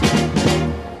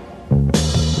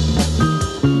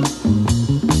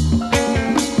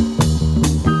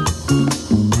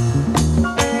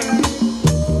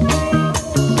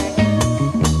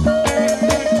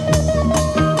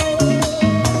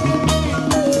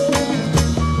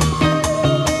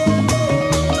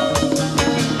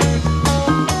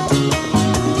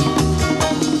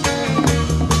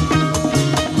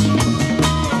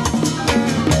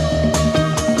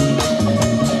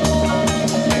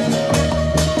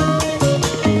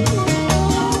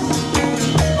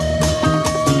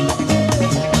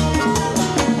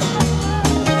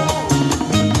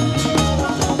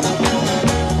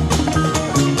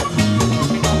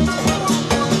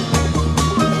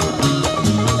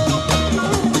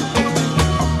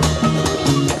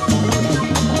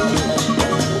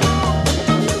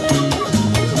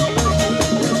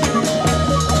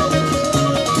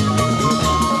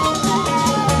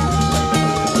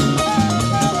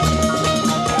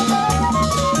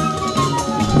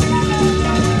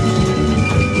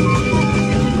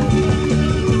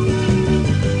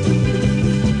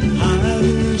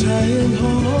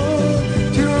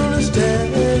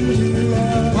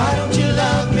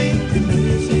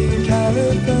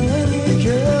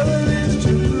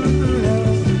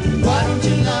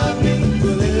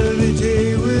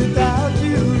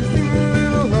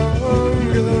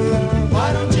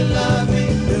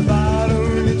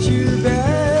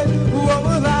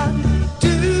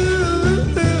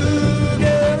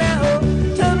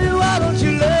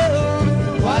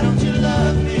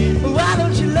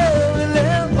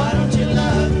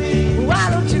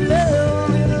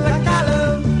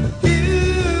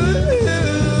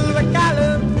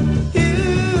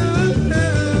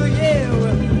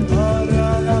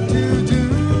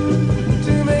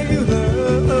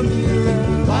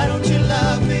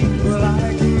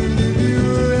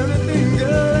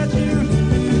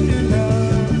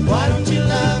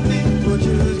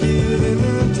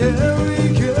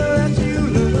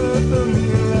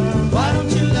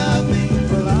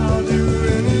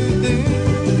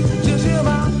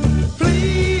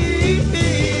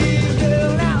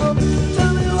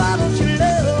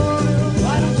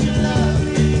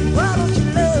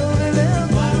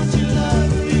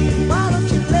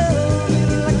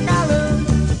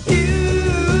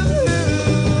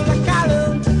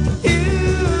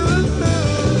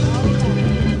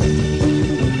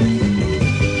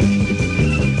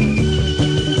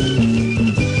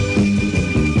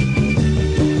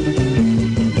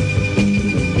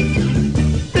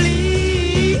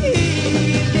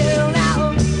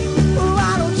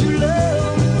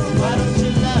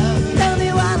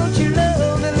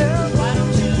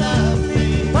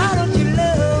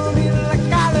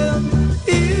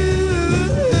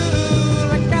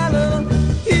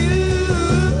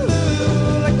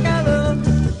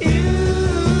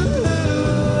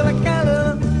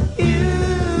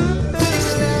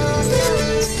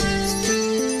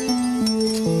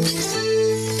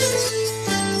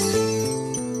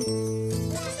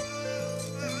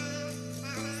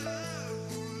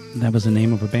 That was the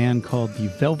name of a band called the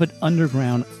Velvet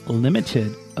Underground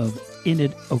Limited of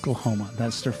Enid, Oklahoma.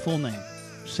 That's their full name.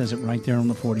 Says it right there on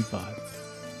the 45.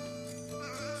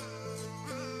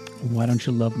 Why Don't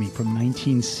You Love Me from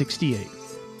 1968.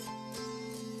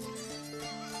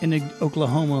 Enid,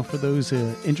 Oklahoma, for those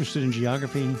interested in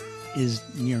geography, is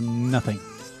near nothing.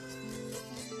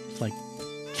 It's like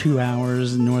 2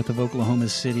 hours north of Oklahoma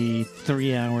City,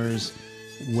 3 hours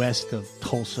west of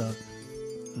Tulsa,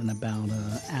 and about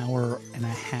an hour and a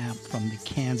half from the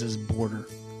Kansas border.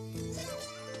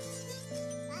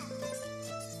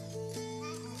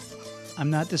 I'm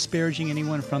not disparaging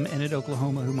anyone from Enid,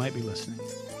 Oklahoma who might be listening.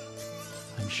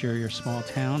 I'm sure your small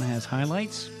town has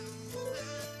highlights.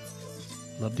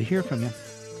 Love to hear from you.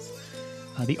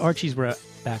 The Archies were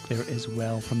back there as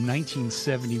well from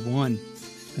 1971.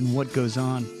 And What Goes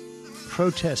On?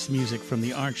 Protest music from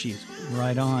the Archies.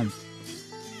 Right on.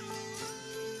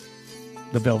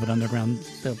 The Velvet Underground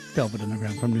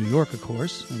from New York, of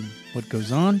course. And What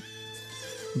Goes On?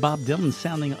 Bob Dylan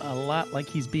sounding a lot like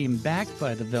he's being backed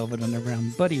by the Velvet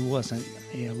Underground, but he wasn't.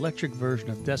 An electric version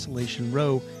of Desolation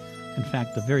Row. In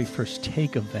fact, the very first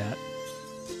take of that.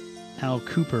 Al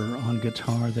Cooper on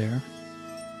guitar there.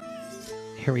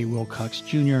 Harry Wilcox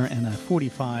Jr. and a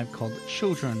 45 called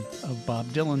Children of Bob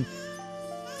Dylan.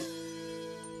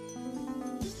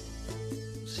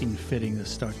 Seemed fitting to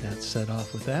start that set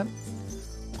off with that.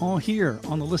 All here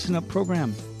on the Listen Up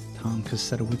program. Tom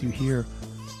Cassetta with you here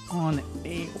on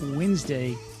a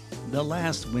Wednesday, the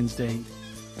last Wednesday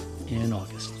in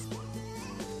August.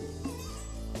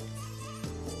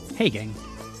 Hey, gang.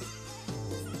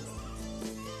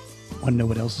 Want to know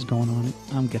what else is going on?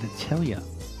 I'm going to tell you.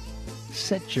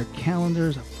 Set your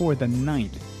calendars for the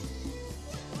 9th.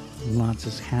 Lots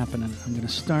is happening. I'm going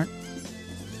to start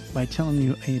by telling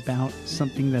you about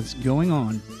something that's going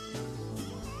on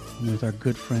with our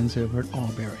good friends over at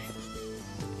Albury.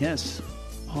 Yes,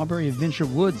 Albury Adventure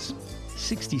Woods,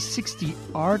 6060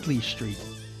 Ardley Street.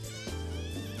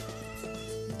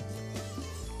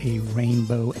 It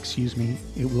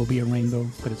will be a rainbow,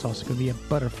 but it's also going to be a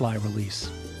butterfly release.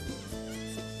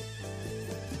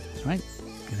 That's right,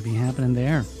 going to be happening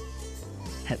there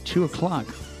at 2 o'clock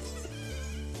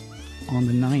on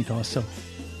the 9th. Also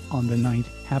on the 9th,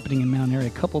 happening in Mount Airy. A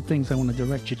couple things I want to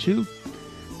direct you to.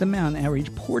 The Mount Airy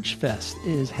Porch Fest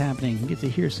is happening. You get to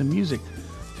hear some music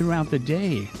throughout the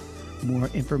day. More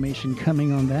information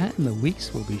coming on that in the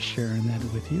weeks. We'll be sharing that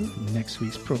with you in next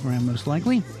week's program, most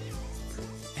likely.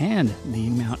 And the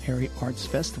Mount Airy Arts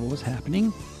Festival is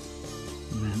happening.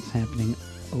 And that's happening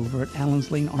over at Allen's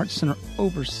Lane Arts Center.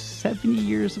 Over 70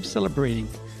 years of celebrating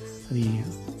the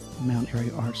Mount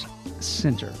Airy Arts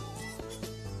Center.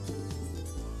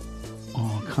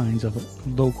 All kinds of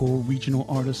local, regional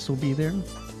artists will be there.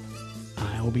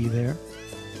 I'll be there.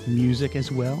 Music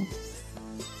as well.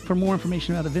 For more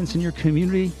information about events in your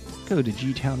community, go to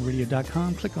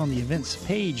gtownradio.com. Click on the events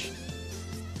page.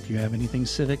 If you have anything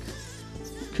civic,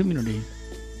 community,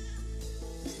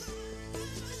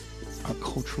 or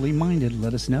culturally minded,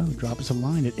 let us know. Drop us a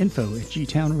line at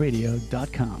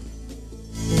info@gtownradio.com.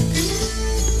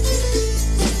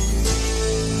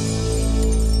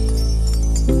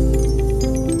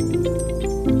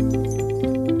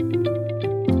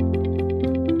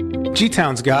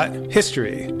 G-Town's got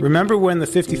history. Remember when the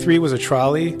 53 was a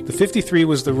trolley? The 53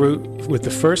 was the route with the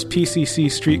first PCC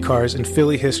streetcars in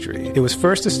Philly history. It was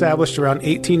first established around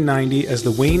 1890 as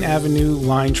the Wayne Avenue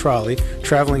line trolley,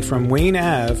 traveling from Wayne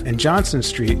Ave and Johnson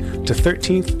Street to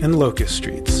 13th and Locust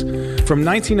Streets. From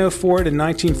 1904 to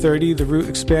 1930, the route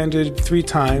expanded 3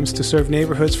 times to serve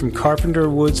neighborhoods from Carpenter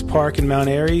Woods Park in Mount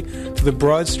Airy to the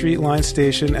Broad Street line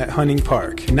station at Hunting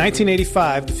Park. In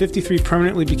 1985, the 53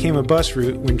 permanently became a bus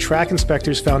route when track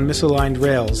inspectors found misaligned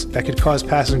rails that could cause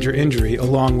passenger injury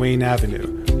along Wayne Avenue.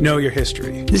 Know your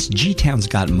history. This G-Town's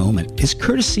Got moment is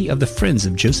courtesy of the Friends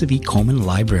of Joseph E. Coleman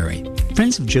Library.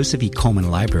 Friends of Joseph E. Coleman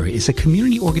Library is a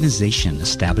community organization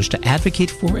established to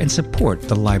advocate for and support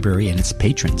the library and its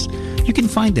patrons. You can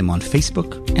find them on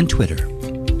Facebook and Twitter.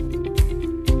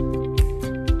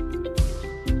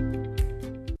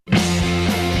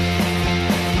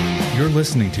 You're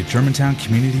listening to Germantown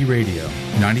Community Radio,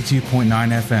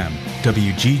 92.9 FM,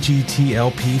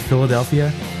 WGGT-LP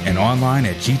Philadelphia, and online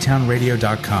at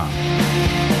gtownradio.com.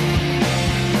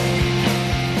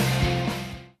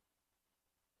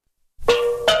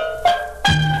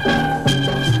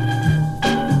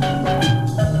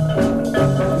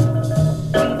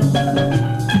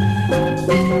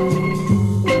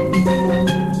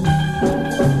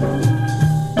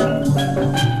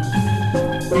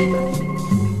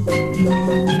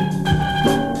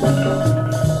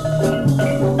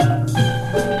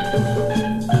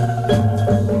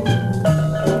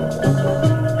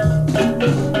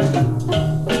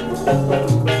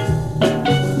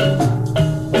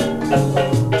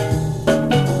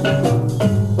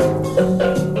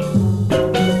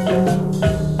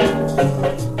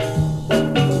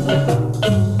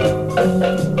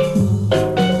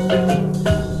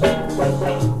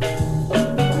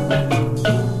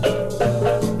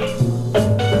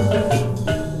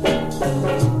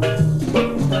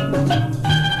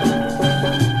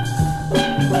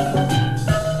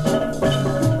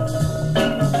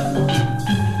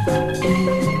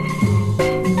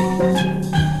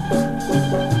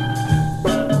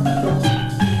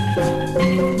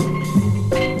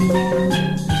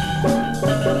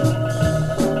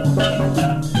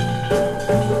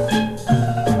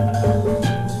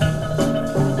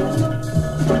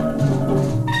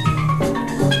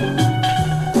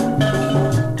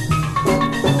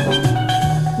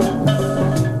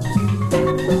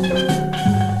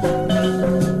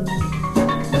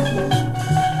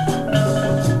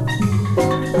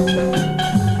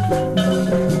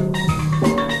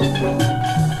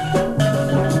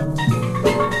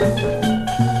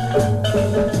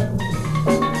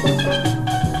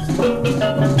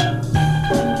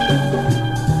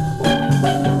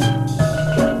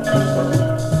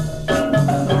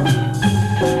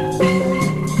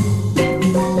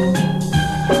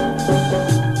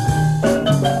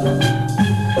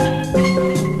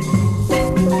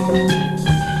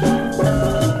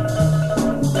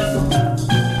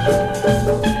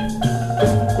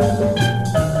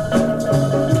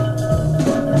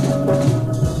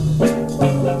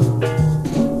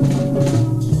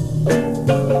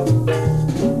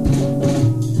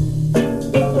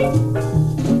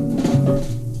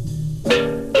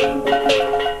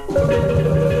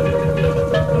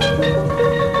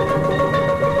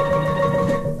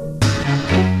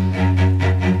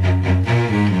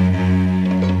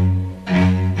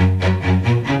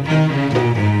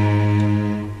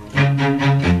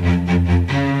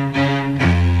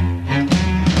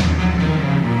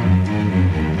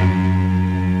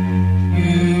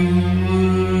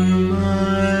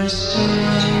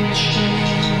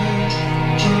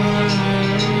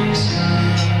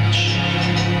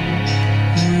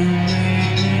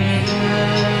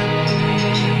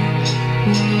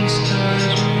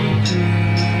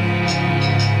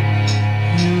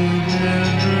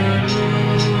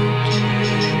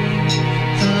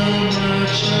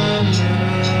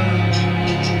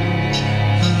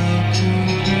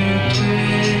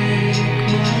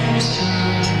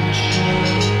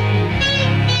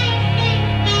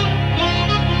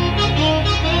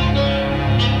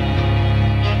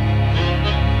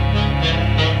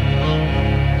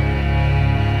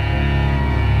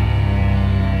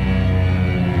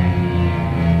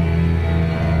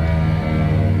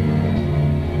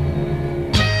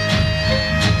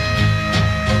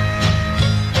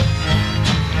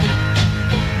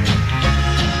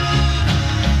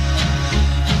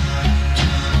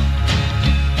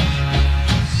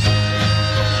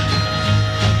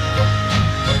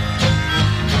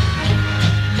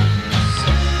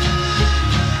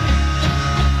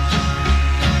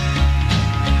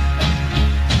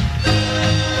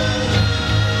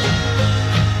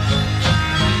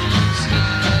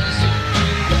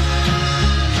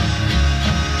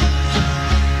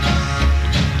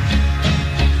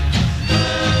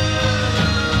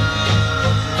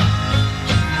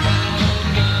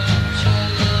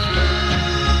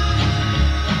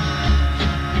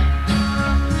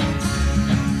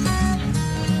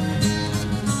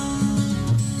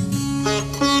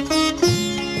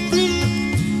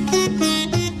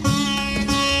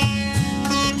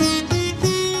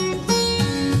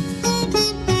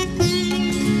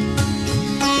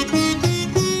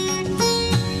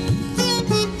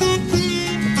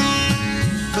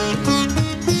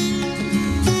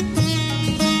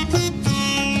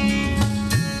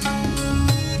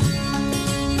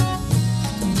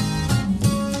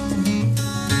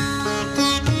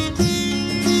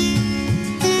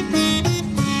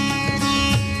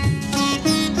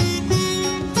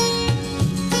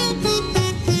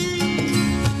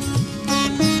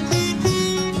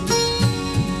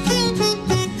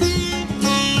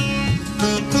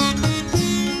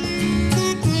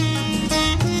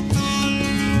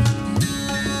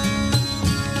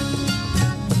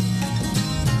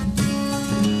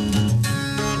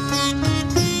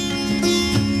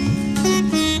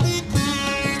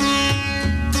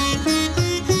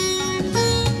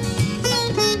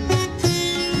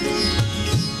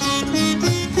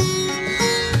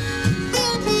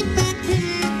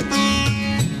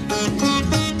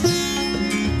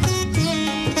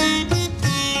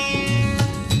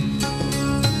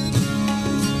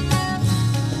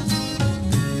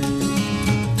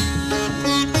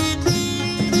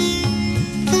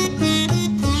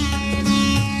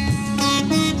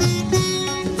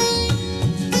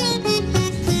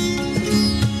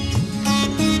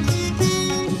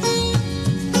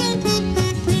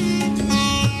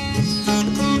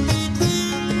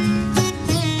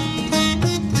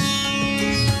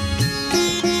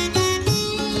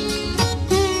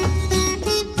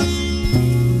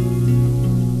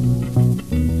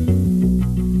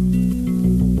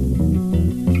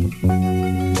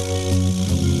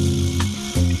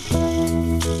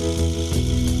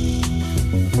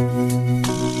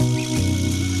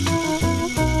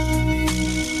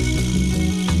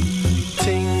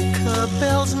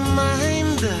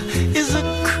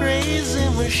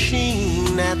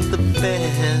 machine at the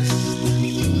best.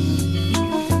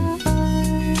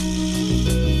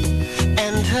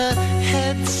 And her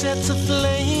head sets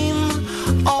aflame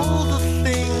all the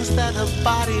things that her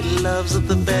body loves at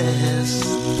the best.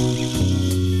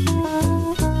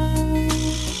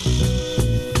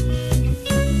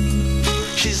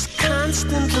 She's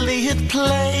constantly at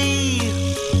play.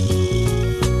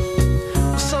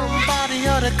 Somebody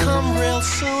ought to come real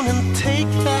soon and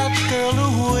take that girl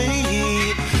away.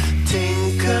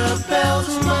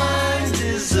 Tinkerbell's mind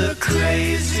is a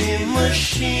crazy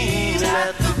machine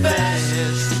at the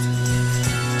best.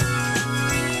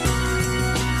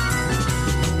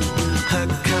 Her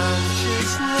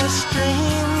consciousness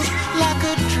streams like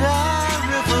a dry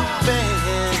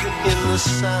riverbed in the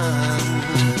sun.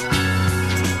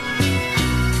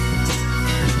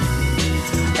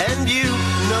 And you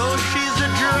know she's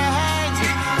a drag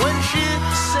when she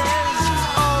says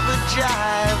all the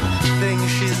jive things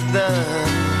she's done.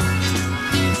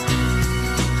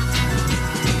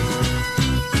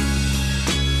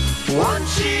 Once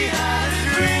she had a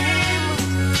dream,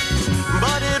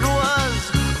 but it was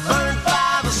burnt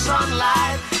by the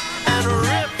sunlight and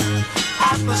ripped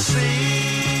at the seams.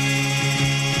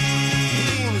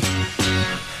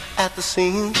 At the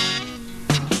seams.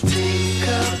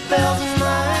 Tinkerbell's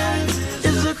mind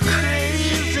is a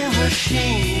crazy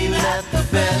machine at the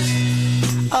best.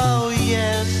 Oh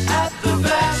yes, at the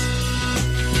best.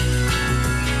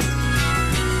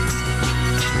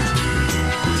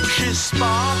 She's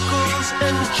sparkles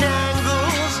and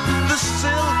jangles, the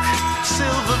silk,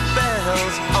 silver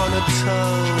bells on her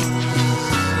toes.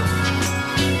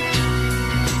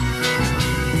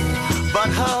 But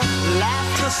her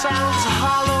laughter sounds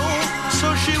hollow, so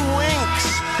she winks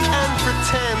and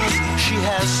pretends she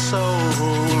has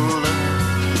soul.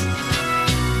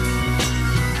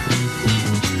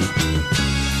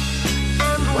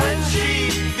 And when she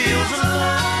feels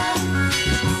alone,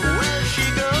 where she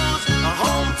goes,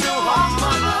 home to her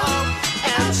mother,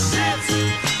 and sits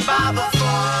by the phone.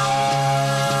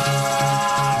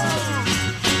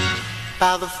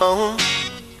 By the phone.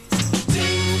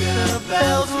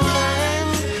 Tinkerbell's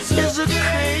mind is a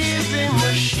crazy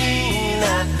machine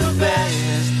at the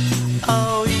best.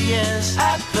 Oh yes,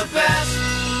 at the best.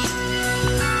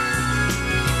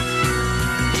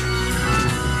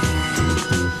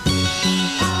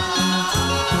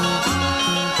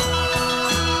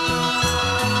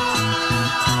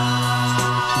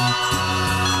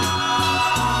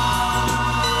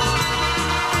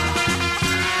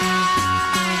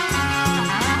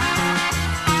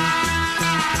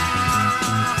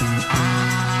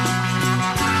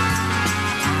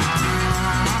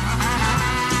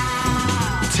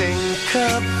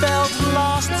 Tinkerbell's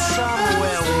lost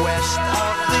somewhere west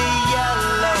of the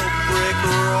yellow brick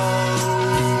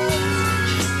road,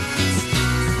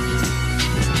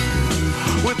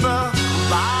 with a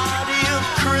body of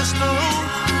crystal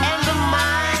and a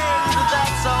mind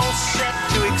that's all set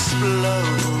to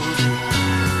explode.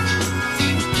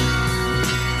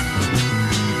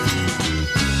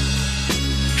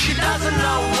 She doesn't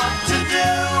know what to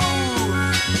do,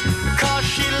 'cause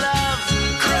she loves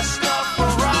Christopher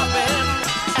Robin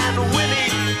and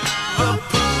Winnie the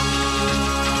Pooh.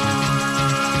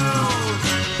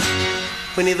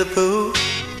 Winnie the Pooh.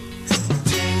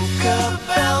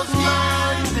 Tinkerbell's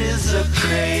mind is a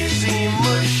crazy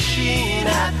machine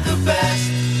at the best.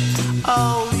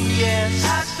 Oh yes,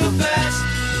 at the best.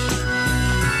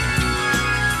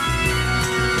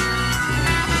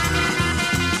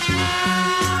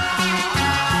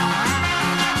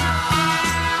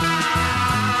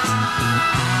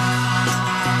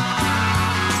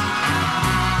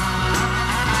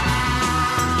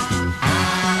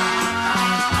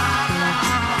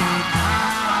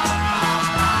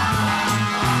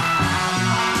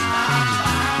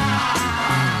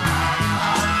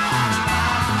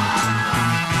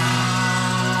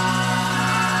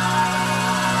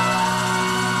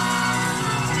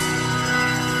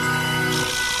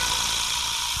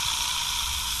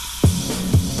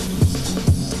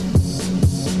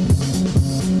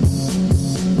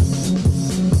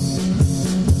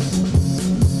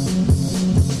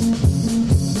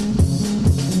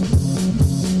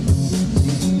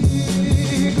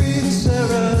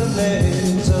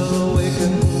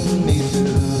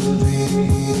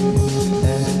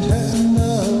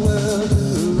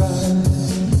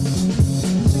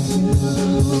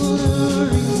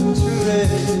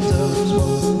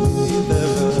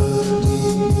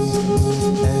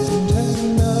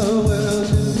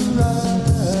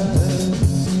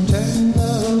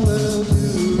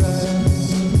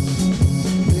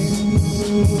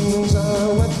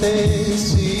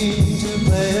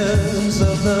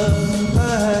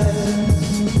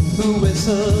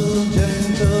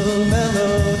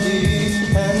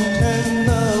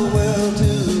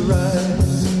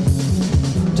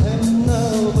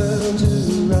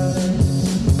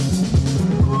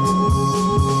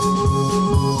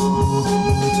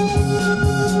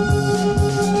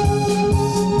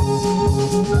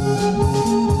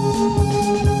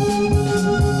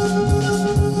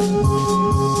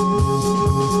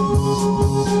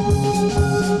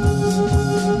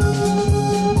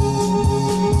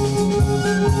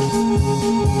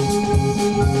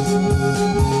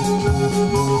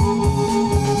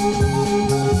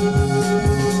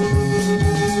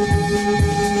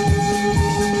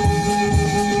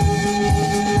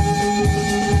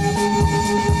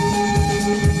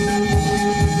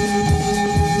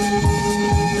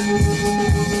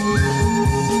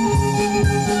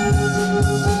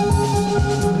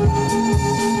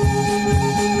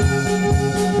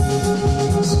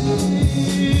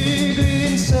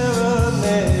 Seagreen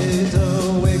serenade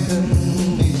awaken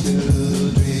me to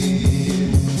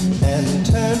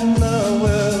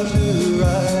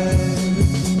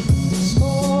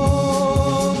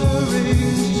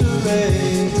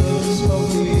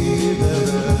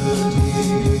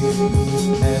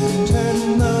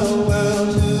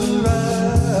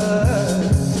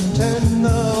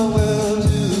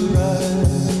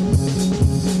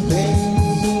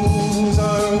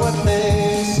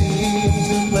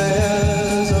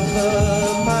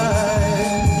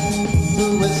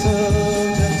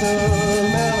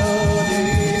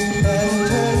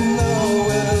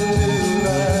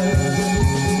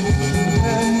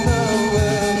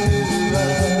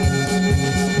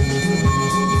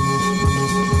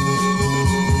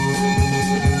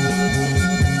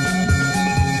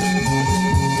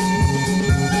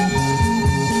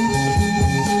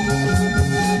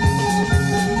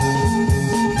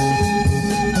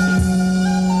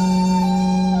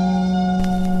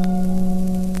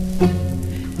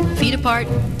apart,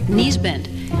 knees bent.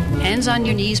 Hands on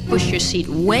your knees, push your seat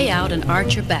way out and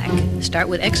arch your back. Start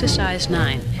with exercise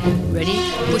 9. Ready?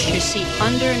 Push your seat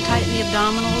under and tighten the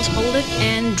abdominals, hold it,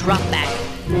 and drop back.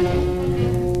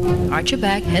 Arch your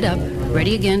back, head up,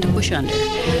 ready again to push under.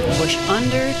 Push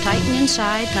under, tighten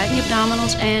inside, tighten the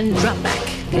abdominals, and drop back.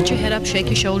 Get your head up, shake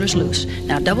your shoulders loose.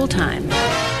 Now double time.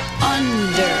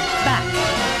 Under, back,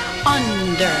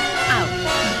 under, out.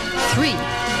 3,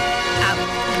 out,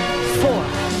 4,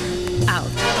 out.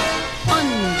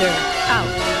 Under,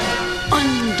 out,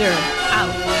 under,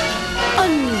 out,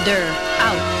 under,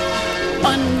 out,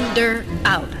 under,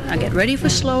 out. Now get ready for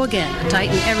slow again.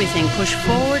 Tighten everything. Push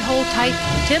forward, hold tight,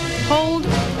 tip, hold,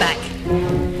 back.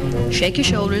 Shake your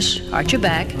shoulders, arch your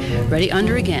back. Ready,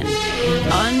 under again.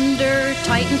 Under,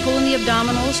 tighten, pull in the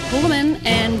abdominals, pull them in,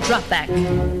 and drop back.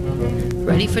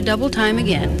 Ready for double time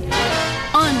again.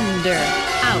 Under,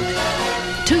 out,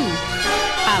 2,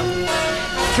 out,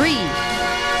 3,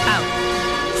 out,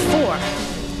 4,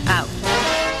 out,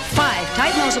 5.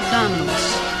 Tighten those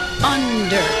abdominals.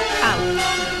 Under, out,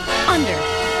 under,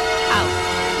 out,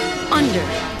 under,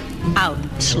 out.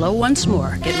 Slow once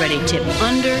more. Get ready. Tip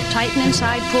under, tighten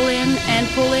inside, pull in,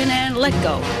 and let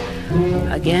go.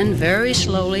 Again, very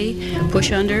slowly.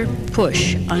 Push under, hold,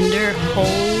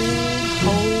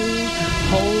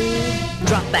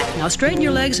 drop back. Now straighten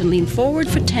your legs and lean forward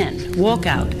for 10. Walk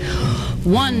out.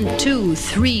 1, 2,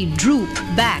 3, droop,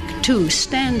 back, 2,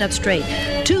 stand up straight.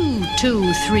 2,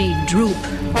 2, 3, droop,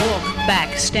 walk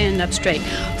back, stand up straight.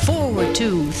 Forward,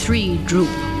 2, 3, droop,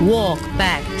 walk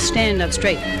back, stand up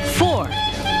straight. 4,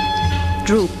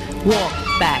 droop, walk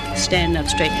back, stand up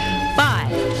straight.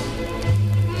 5,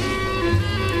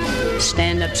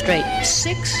 stand up straight.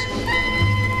 6,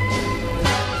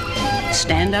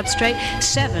 stand up straight.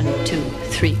 7, 2,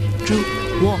 3, droop,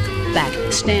 walk back,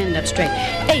 stand up straight.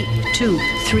 8, 2,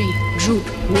 3, droop,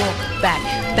 walk back.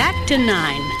 Back to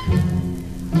 9.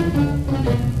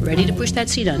 Ready to push that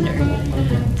seat under.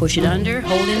 Push it under,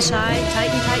 hold inside,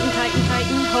 tighten,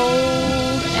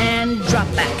 hold, and drop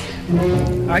back.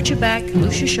 Arch your back,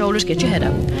 loose your shoulders, get your head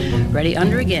up. Ready,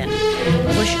 under again.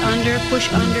 Push under,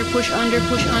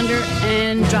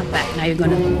 and drop back. Now you're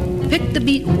going to pick the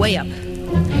beat way up.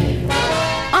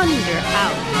 Under,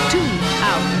 out, 2,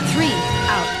 out, 3,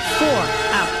 out, 4,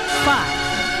 out,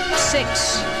 5,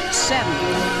 6, 7,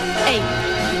 8,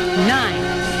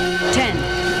 9, 10,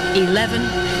 11,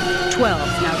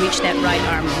 12. Now reach that right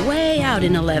arm way out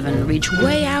in 11. Reach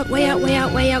way out.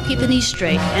 Keep the knees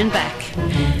straight and back.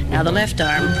 Now the left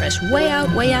arm, press way out.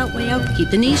 Keep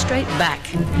the knees straight, back.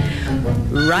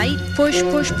 Right, push,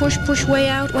 way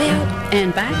out,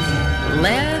 and back.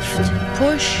 Left,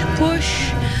 push.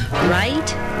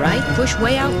 Right, push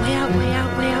way out,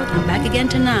 and back again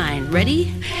to 9.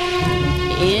 Ready?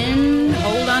 In,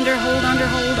 hold under,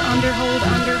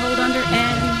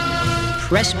 and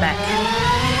press back.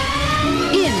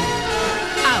 In,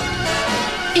 out,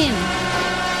 in.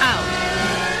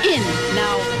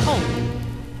 Now hold.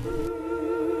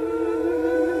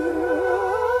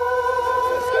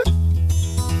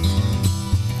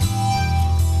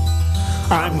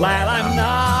 I'm glad I'm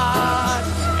not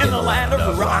in the land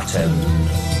of rotten.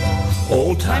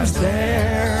 Old times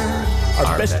there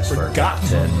are best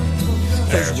forgotten.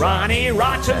 There's Ronnie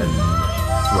Rotten,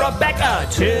 Rebecca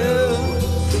too,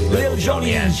 Lil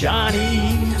Joni and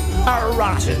Johnny are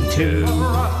rotten too.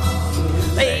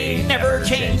 They never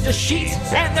change the sheets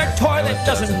and their toilet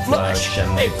doesn't flush.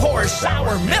 They pour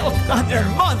sour milk on their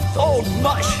month-old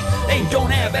mush. They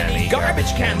don't have any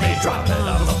garbage can, they drop it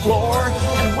on the floor.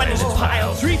 And when it's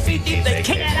piled 3 feet deep, they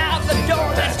kick it out the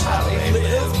door. That's how they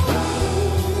live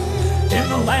in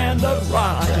the land of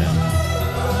rotten.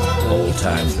 Old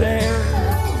times there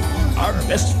are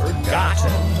best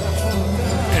forgotten.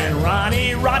 And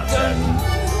Ronnie Rotten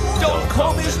don't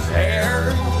comb his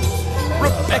hair.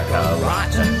 Rebecca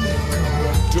Rotten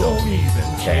don't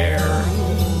even care.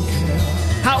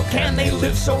 How can they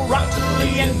live so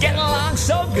rottenly and get along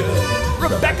so good?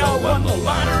 Rebecca won the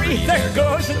lottery, there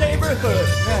goes the neighborhood.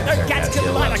 Their cats kill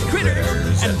a lot of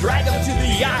critters and drag them to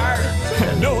the yard.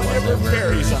 And no one ever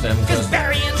buries them, cause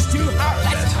burying's too hard,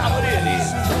 that's how it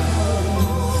is.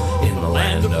 In the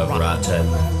land of rotten,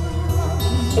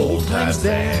 old times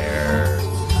there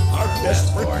are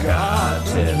best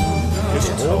forgotten. It's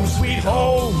home sweet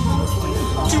home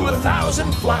to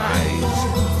 1,000 flies,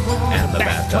 and the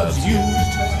bathtubs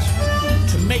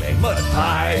used to make mud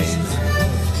pies.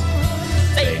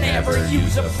 They never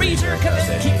use a freezer cause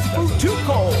it keeps food too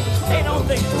cold. They don't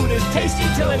think food is tasty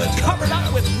till it's covered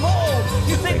up with mold.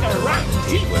 You think a rotten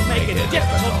teeth would make it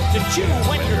difficult to chew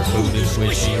when your food is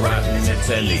squishy rotten. It's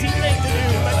an easy thing to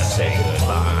do, let's say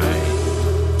goodbye.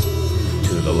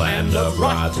 the land of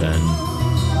rotten.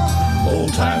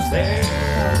 Old times there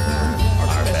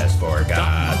are best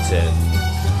forgotten.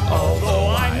 Although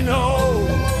I know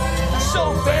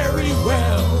so very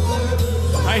well,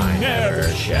 I never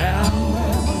shall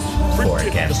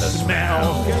forget the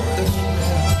smell.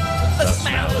 The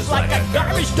smell is like a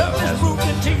garbage dump that's moved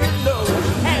into your nose.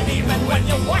 And even when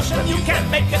you wash them, you can't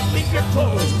make it leave your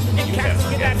clothes. You can't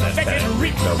forget that fetid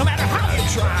reek, no matter how you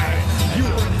try.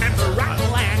 You'll remember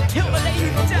rotten land till the day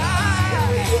you die.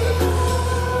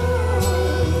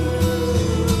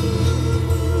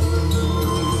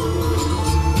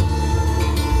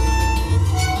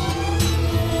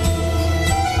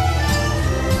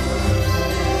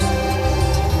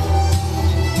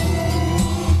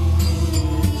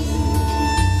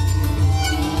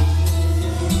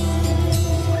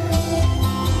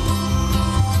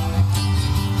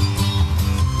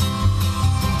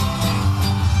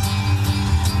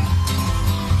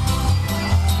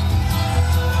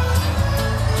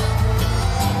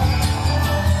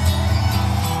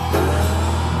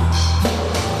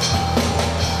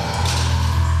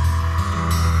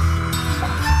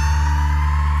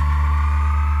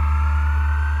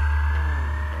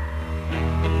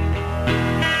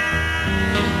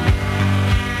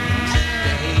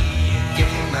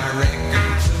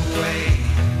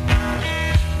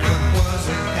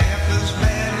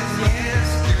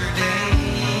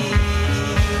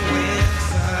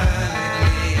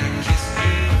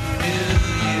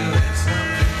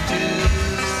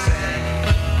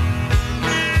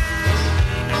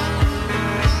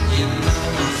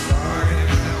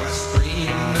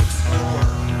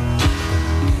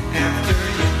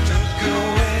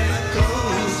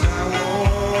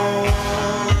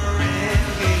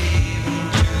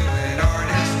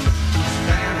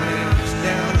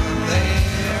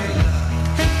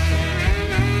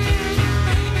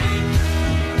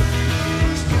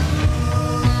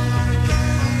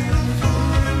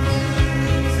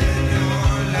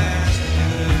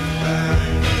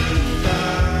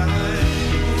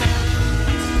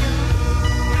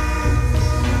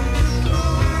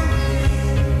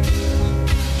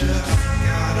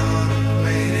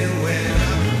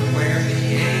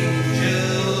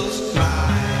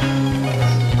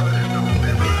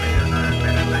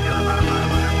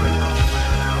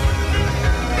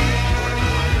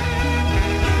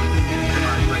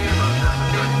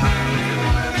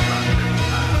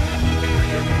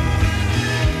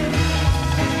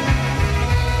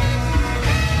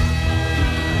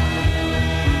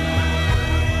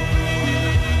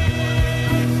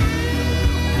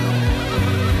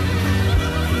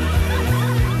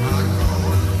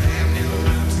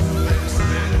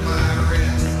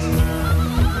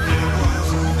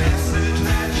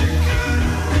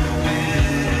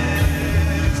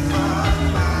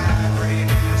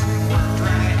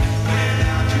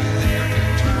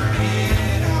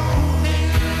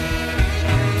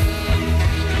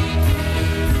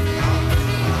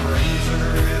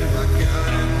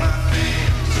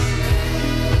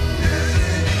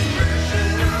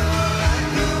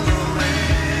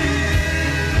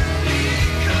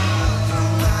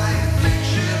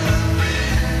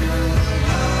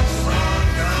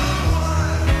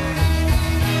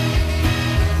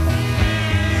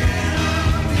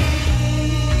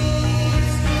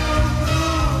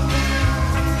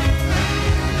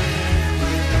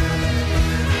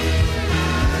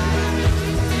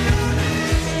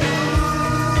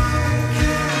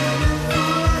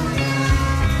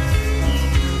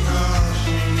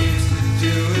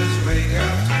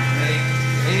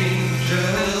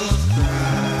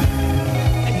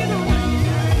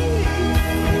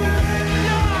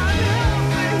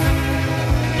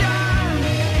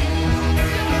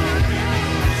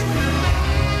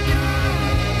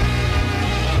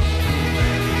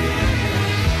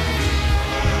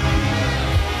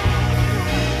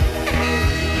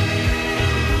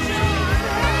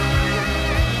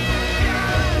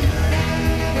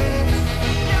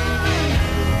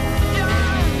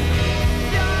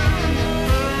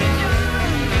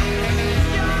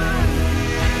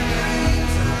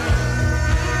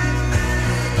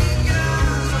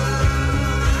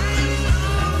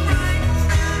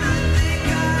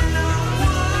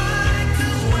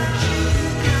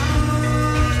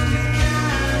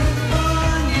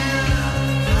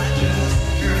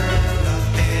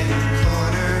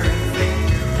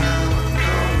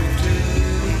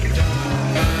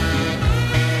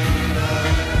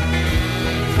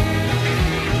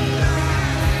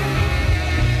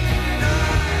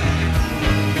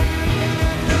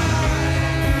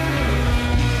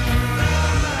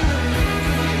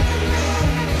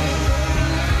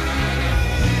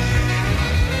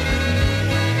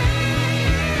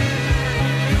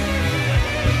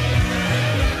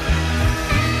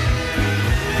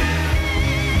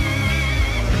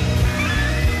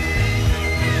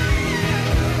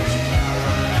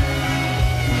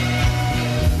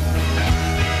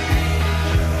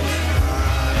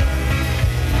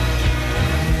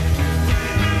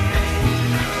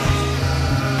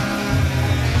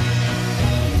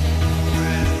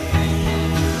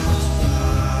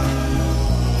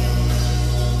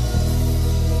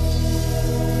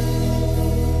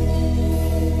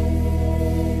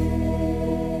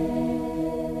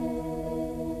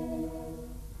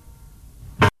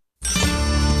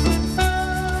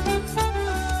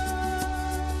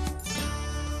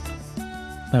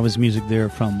 That was music there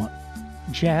from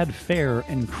Jad Fair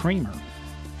and Kramer,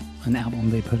 an album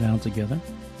they put out together,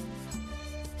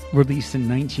 released in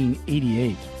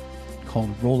 1988, called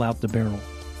Roll Out the Barrel.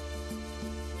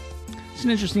 It's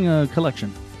an interesting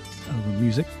collection of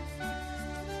music.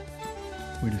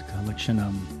 Weirdest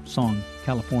collection song,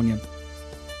 California.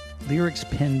 Lyrics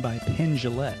penned by Penn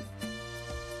Jillette.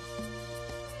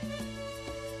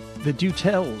 The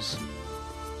Du-Tels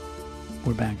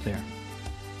were back there.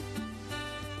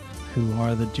 Who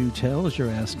are the Du-Tels, you're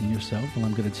asking yourself? Well,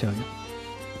 I'm going to tell you.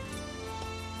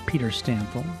 Peter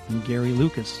Stanfill and Gary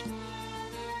Lucas.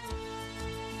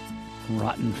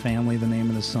 Rotten Family, the name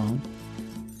of the song.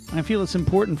 I feel it's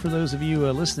important for those of you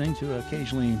listening to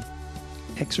occasionally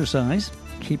exercise,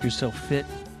 keep yourself fit.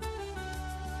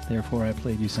 Therefore, I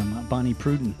played you some Bonnie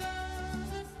Prudden,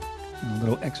 a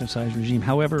little exercise regime.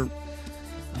 However,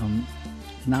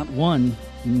 not one,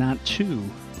 not two,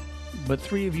 but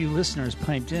 3 of you listeners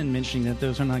piped in mentioning that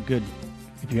those are not good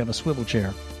if you have a swivel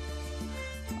chair.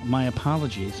 My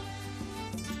apologies.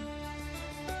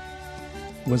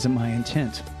 Wasn't my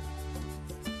intent.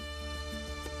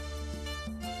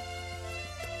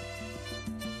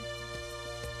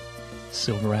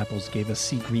 Silver Apples gave us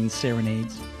Seagreen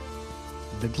Serenedes.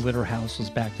 The Glitterhouse was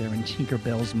back there in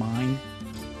Tinkerbells' mind.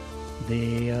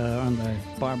 They are on the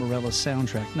Barbarella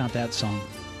soundtrack. Not that song,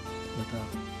 but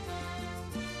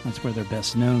that's where they're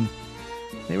best known.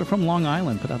 They were from Long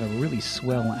Island, put out a really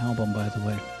swell album, by the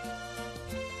way.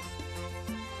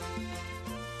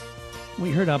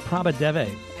 We heard Prabha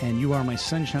Devi and You Are My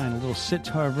Sunshine, a little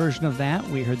sitar version of that.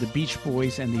 We heard the Beach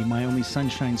Boys and the My Only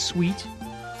Sunshine Suite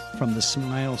from the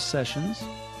Smile Sessions.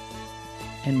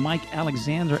 And Mike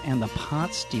Alexander and the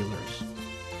Pot Stealers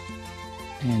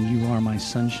and You Are My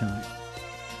Sunshine.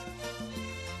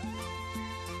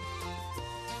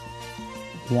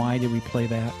 Why did we play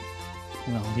that?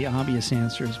 Well, the obvious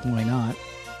answer is why not?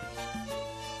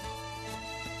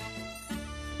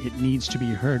 It needs to be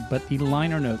heard, but the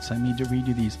liner notes, I need to read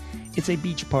you these. It's a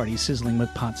beach party sizzling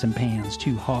with pots and pans,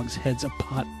 2 hogsheads of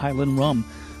Pot Island rum,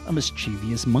 a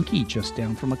mischievous monkey just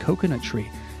down from a coconut tree,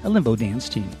 a limbo dance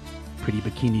team, pretty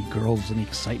bikini girls, and the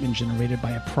excitement generated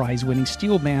by a prize-winning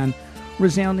steel band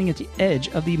resounding at the edge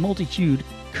of the multi-hued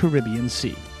Caribbean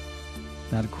Sea.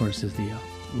 That, of course, is the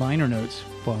liner notes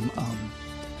from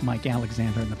Mike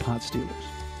Alexander and the Pot Stealers.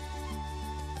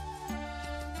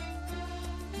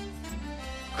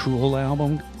 Cool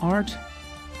album art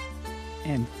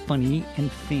and funny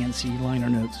and fancy liner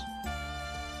notes.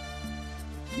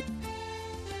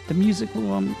 The music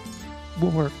will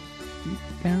work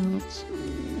about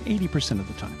 80% of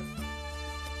the time.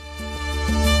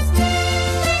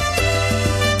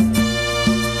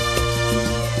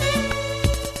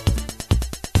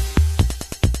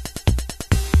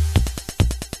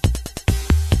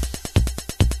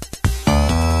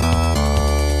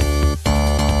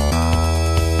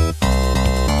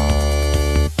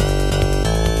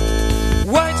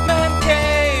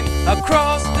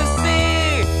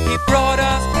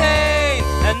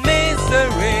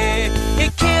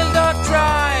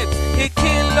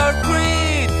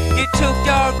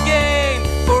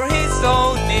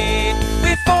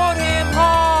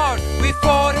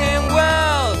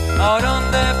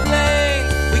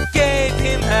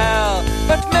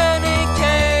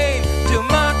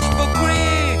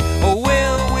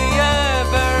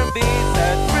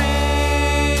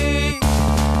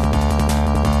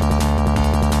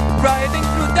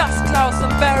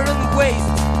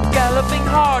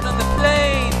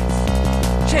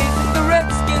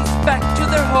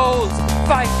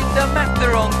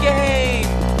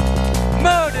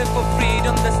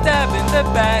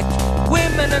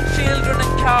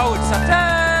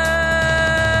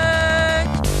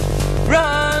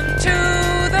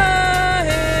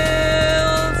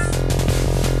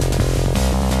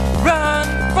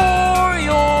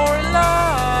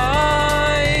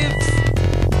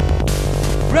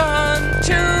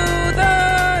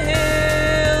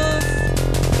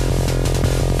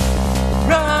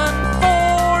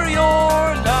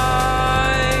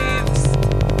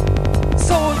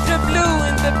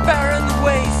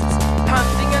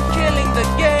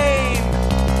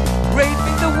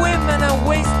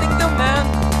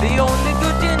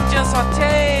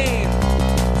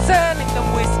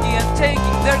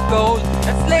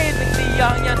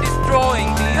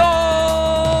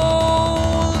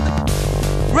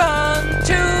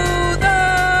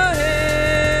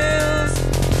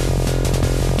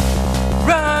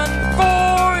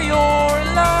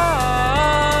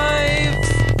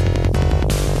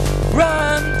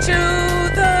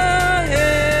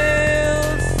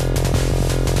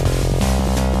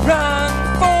 Run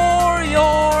for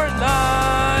your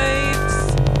life.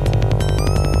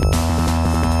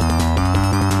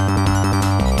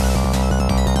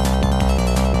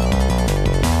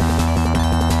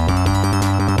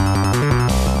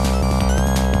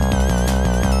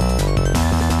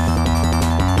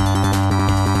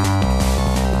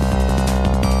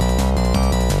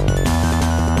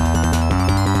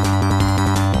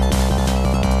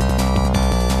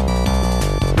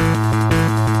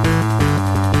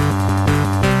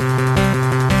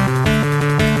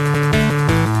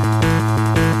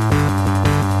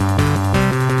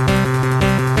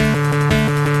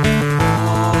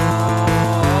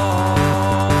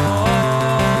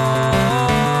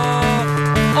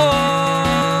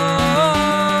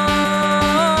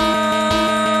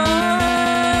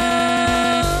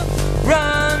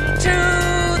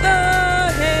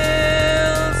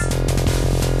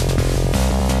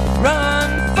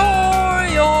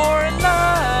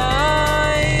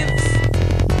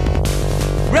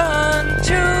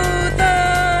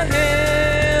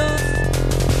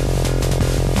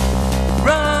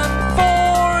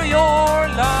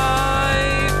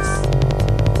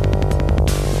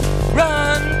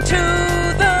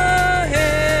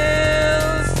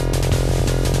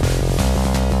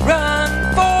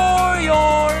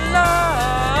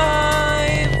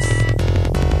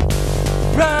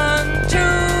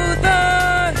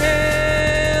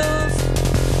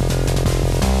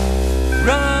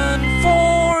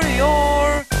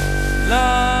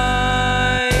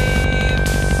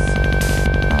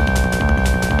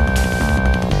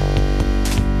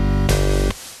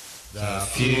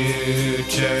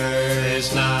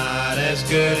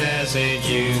 it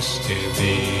used to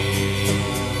be.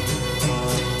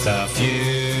 The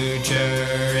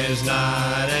future is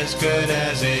not as good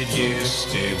as it used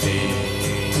to be.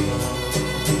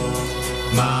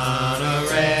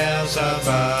 Monorails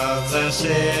above the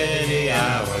city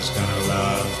I was gonna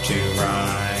love to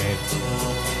ride.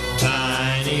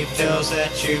 Tiny pills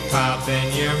that you pop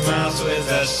in your mouth with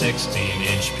a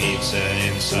 16-inch pizza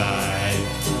inside.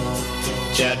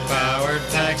 Jet-powered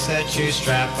packs that you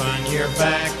strap on your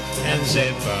back and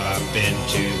zip up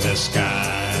into the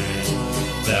sky.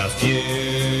 The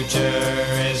future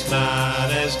is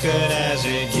not as good as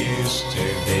it used to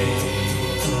be.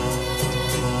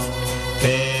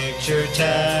 Picture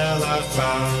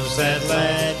telephones that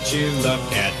let you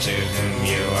look at to whom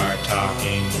you are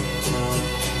talking.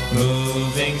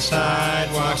 Moving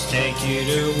sidewalks take you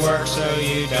to work so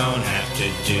you don't have to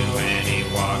do any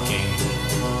walking.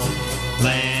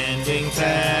 Landing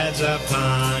pads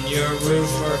upon your roof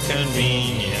for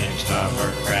convenient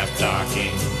hovercraft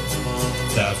docking.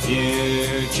 The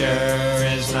future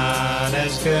is not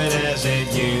as good as it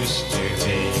used to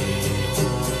be.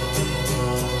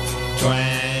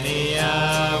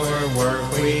 20-hour work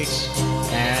weeks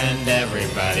and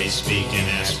everybody speaking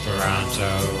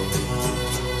Esperanto.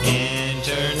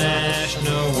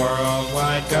 International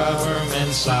worldwide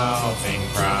government solving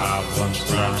problems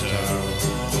pronto.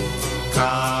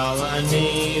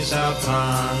 Colonies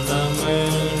upon the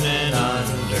moon and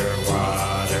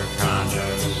underwater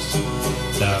condos.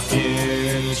 The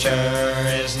future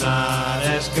is not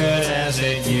as good as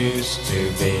it used to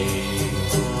be.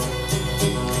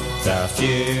 The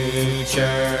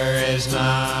future is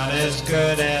not as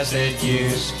good as it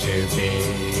used to be.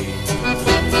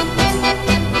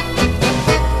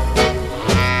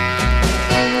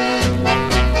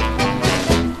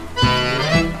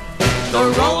 The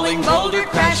rolling boulder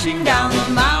crashing down the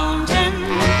mountain.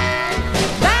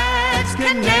 That's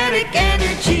kinetic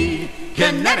energy.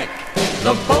 Kinetic.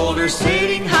 The boulder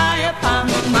sitting high upon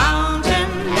the mountain.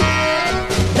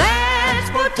 That's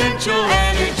potential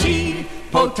energy.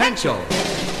 Potential.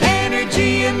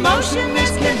 Energy in motion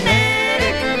is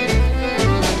kinetic.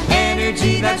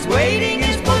 Energy that's waiting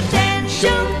is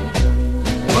potential.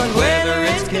 But whether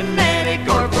it's kinetic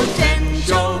or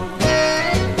potential,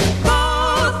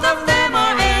 both of them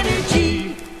are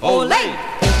energy. Olay!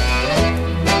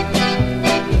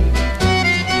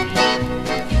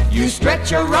 You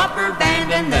stretch a rubber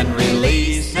band and then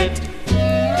release it.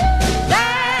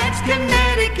 That's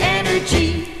kinetic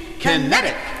energy.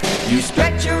 Kinetic. You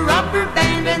stretch a rubber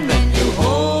band and then you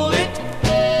hold it.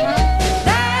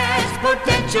 That's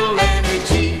potential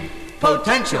energy.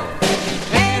 Potential.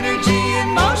 Energy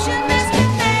in motion is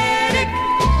kinetic.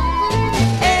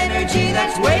 Energy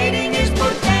that's waiting is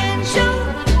potential.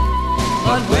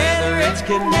 But whether it's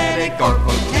kinetic or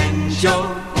potential,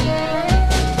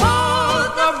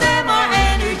 both of them are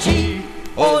energy.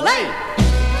 Olay!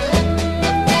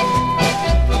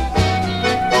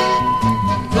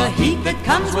 The heat that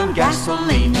comes when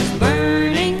gasoline is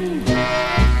burning,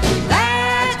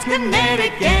 that's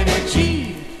kinetic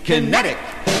energy. Kinetic.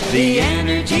 The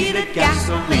energy that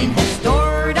gasoline has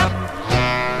stored up,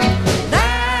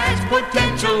 that's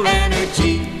potential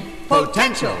energy.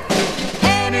 Potential.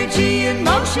 Energy in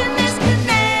motion is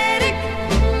kinetic.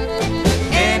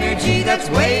 Energy that's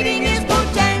waiting is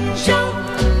potential.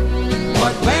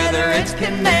 But whether it's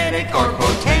kinetic or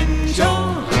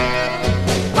potential,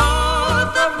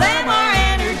 both of them are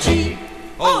energy.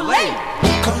 Olay!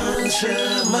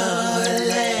 Consumer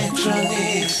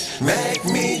electronics, make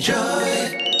me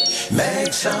joy.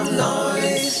 Make some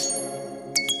noise.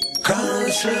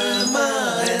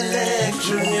 Consumer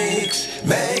electronics,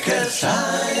 make us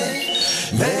high.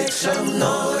 Make some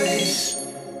noise.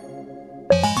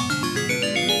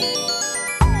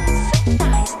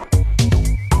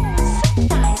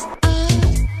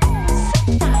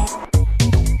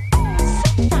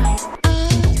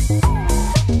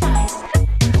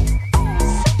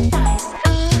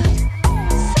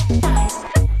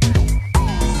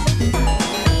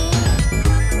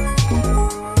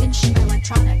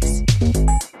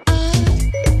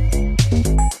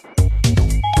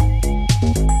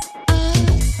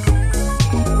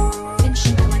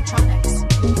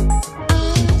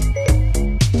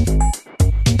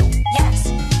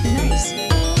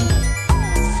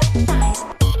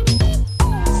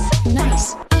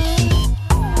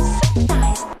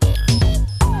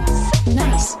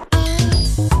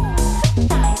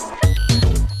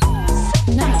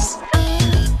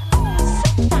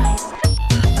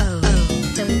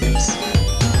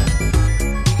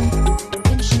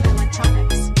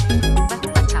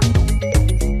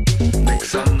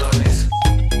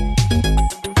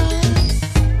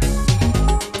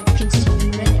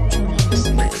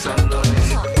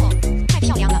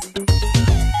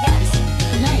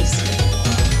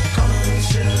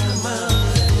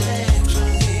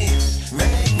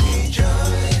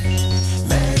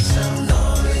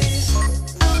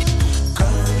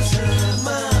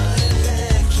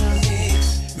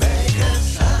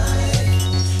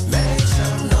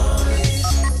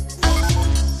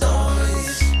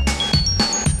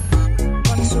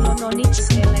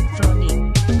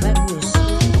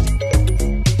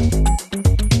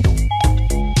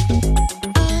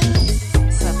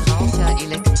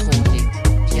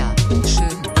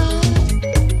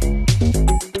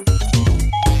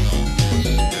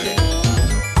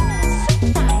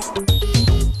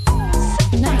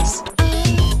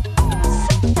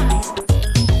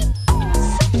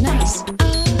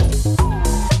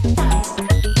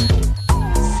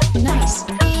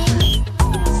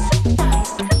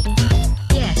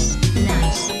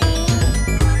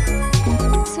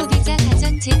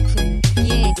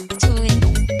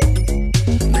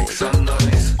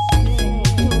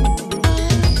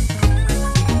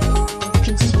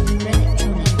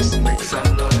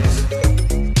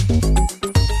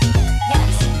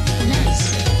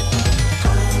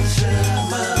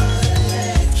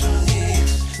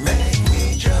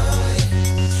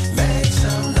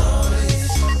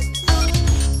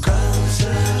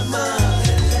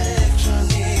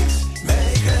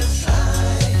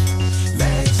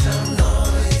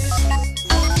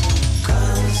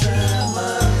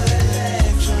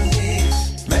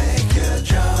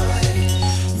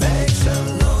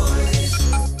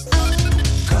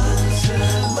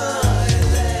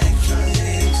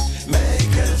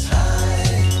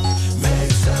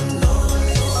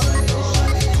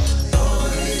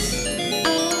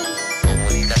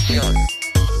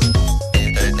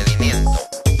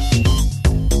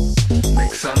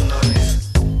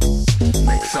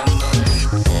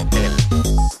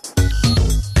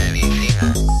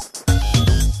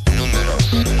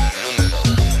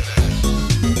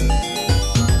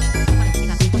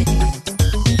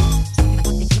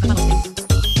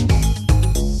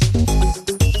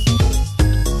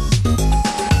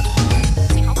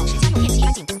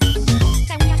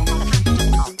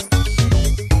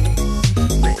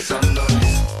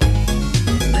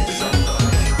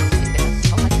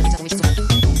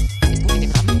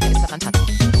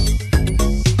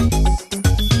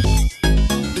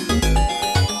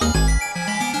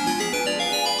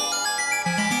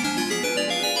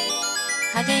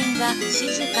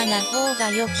 な方が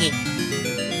良き。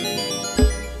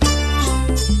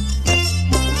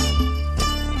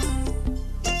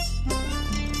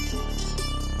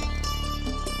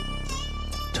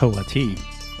L.T.D.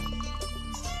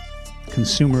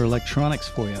 Consumer electronics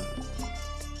for you.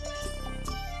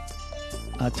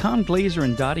 Tom Glazer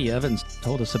and Dottie Evans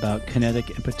told us about kinetic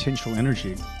and potential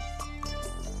energy.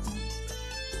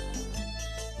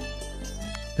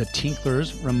 The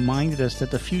Tinklers reminded us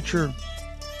that the future,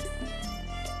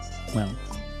 well,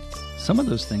 some of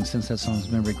those things, since that song's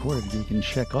been recorded, you can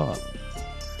check off.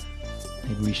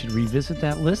 Maybe we should revisit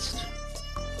that list.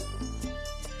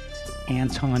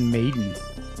 Anton Maiden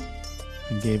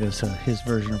gave us his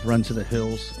version of Run to the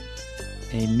Hills,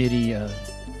 a MIDI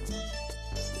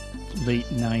late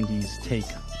 90s take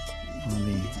on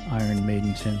the Iron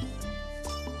Maiden tune.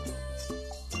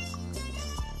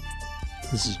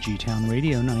 This is G-Town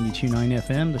Radio, 92.9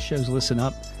 FM. The show's Listen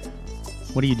Up.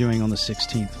 What are you doing on the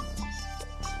 16th?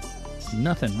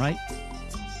 Nothing, right?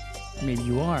 Maybe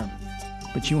you are,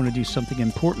 but you want to do something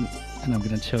important, and I'm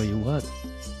going to tell you what.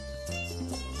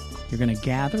 You're going to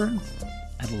gather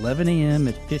at 11 a.m.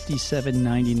 at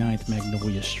 5799th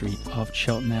Magnolia Street off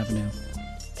Chelton Avenue.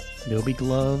 There'll be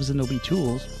gloves and there'll be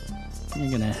tools. And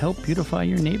you're going to help beautify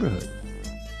your neighborhood.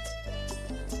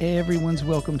 Everyone's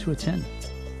welcome to attend.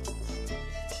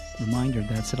 Reminder,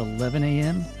 that's at 11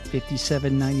 a.m.,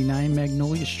 5799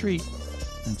 Magnolia Street.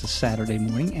 That's a Saturday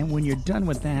morning. And when you're done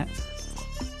with that,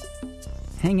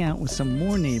 hang out with some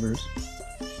more neighbors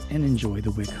and enjoy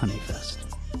the Wick Honey Fest.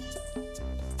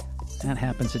 That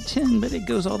happens at 10, but it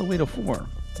goes all the way to 4.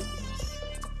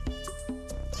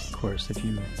 Of course, if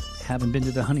you haven't been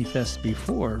to the Honey Fest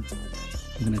before,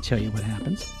 I'm going to tell you what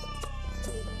happens.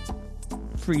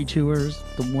 Free tours,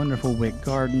 the wonderful Wick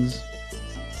Gardens,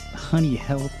 honey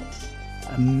health,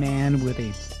 a man with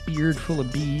a beard full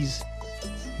of bees,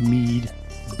 mead,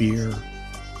 beer,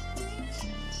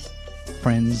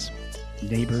 friends,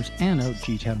 neighbors, and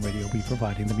G-Town Radio will be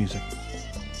providing the music.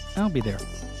 I'll be there.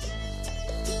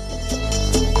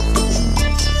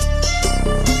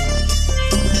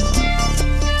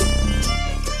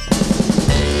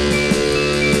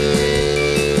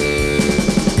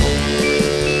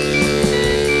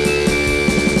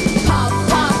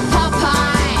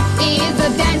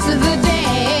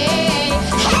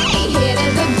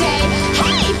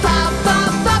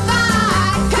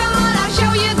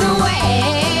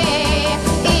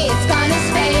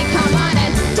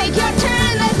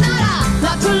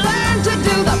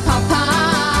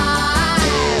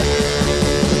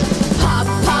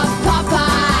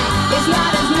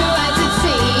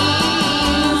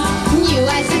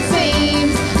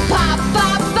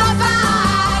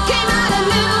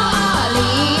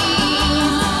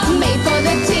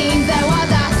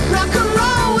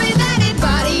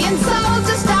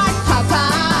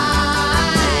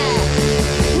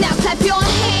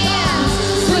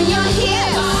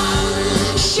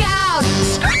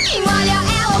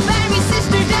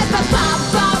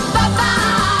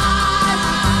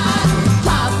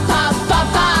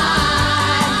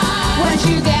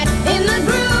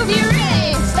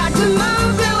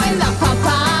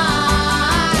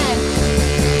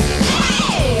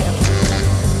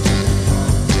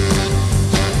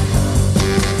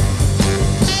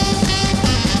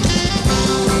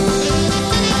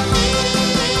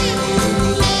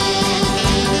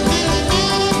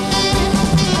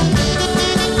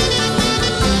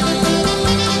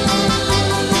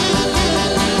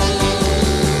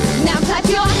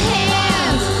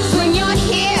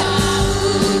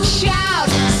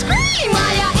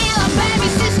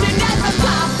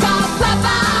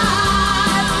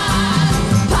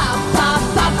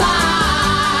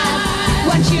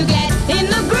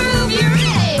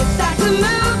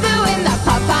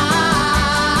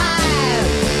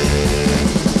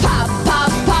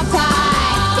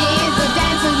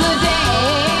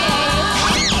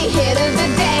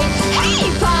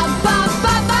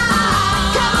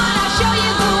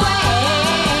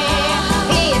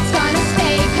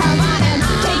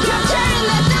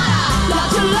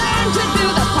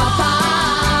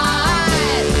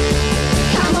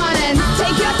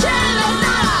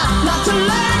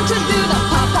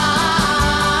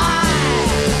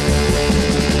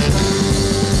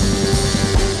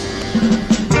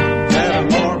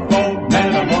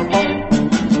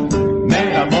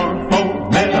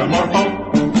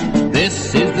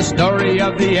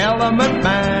 of the element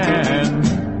man.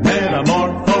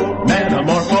 Metamorpho.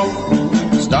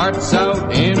 Starts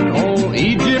out in old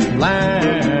Egypt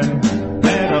land.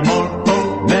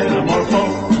 Metamorpho.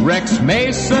 Rex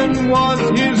Mason was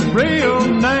his real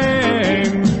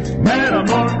name.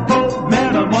 Metamorpho.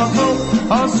 metamorpho,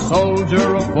 a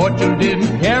soldier of fortune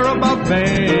didn't care about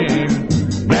fame.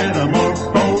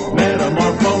 Metamorpho,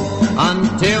 metamorpho,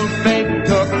 until fate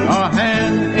took a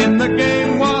hand in the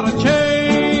game. What a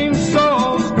change,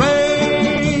 so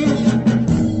strange.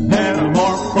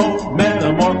 Metamorpho,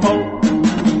 metamorpho,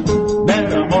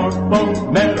 metamorpho,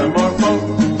 metamorpho,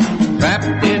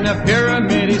 trapped in a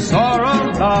pyramid he saw a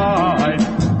light.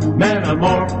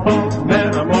 Metamorpho,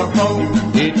 metamorpho,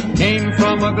 it came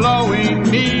from a glowing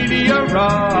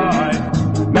meteorite.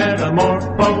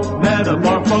 Metamorpho,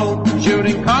 metamorpho,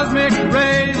 shooting cosmic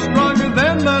rays stronger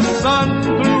than the sun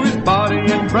through his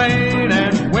body and brain.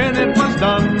 And when it was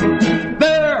done,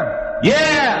 there,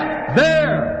 yeah,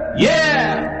 there,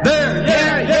 yeah, there,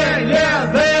 yeah, yeah, yeah,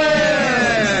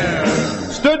 there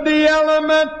stood the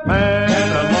element man.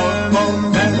 Metamorpho,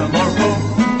 metamorpho,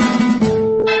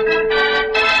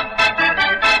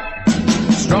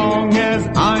 strong as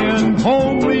iron,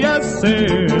 homely as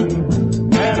sin.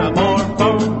 Metamorpho,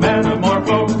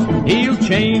 metamorpho, he'll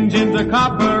change into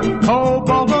copper,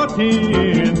 cobalt or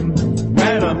tin.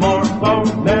 Metamorpho,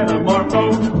 metamorpho,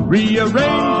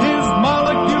 rearrange his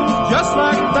molecules just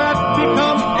like that.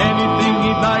 Become anything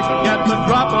he'd like at the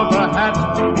drop of a hat.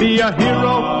 Be a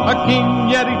hero, a king,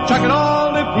 yet he'd chuck it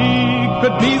all if he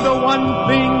could be the one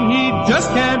thing he just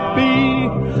can't be.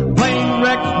 Plain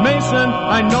Rex Mason,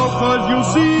 I know 'cause you'll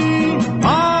see.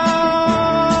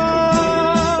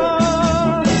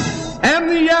 And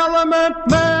the element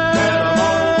man,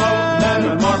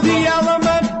 the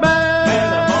element man,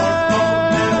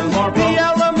 the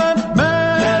element man,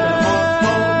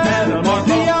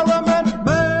 the element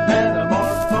man.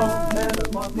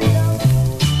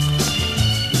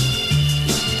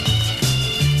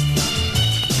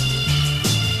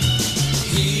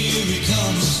 Here he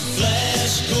comes,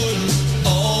 Flash Gordon.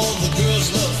 All the girls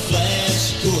love Flash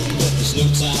Gordon, but there's no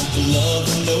time for love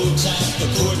and no time for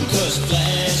courting, 'cause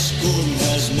Flash Gordon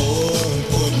has more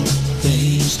important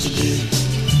things to do.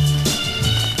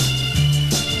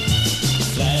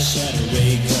 Flash had a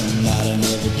ray gun, not an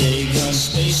everyday gun.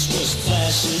 Space was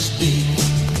Flash's beat,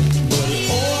 but he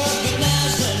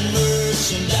organized and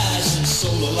merchandised and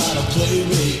sold a lot of play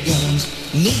ray guns.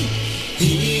 Neat,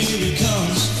 here he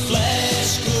comes,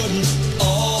 Flash Gordon.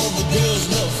 All the girls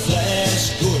love Flash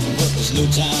Gordon, but there's no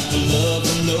time for love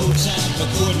and no time for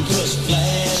courting, 'cause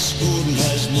Flash Gordon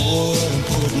has more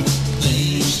important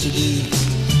things to do.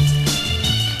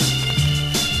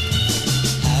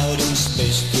 Out in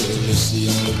space, girl, it's the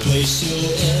only place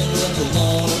you'll ever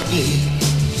wanna be.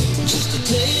 Just to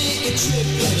take a trip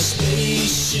in a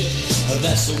spaceship,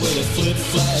 that's the way to flip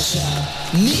Flash out.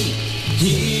 Neat,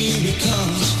 here he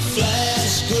comes,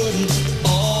 Flash Gordon.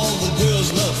 All the girls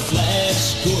love Flash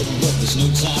Gordon, but there's no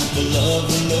time for love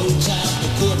and no time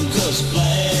for courting, 'cause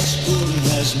Flash Gordon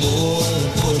has more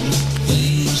important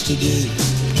things to do.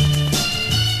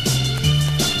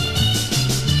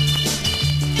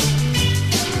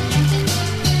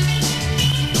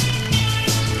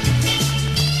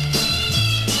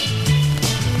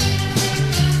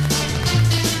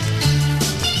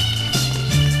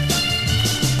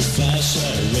 Flash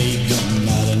had a ray gun,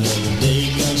 not an everyday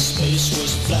gun. Space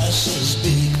was Flash's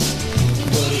beat,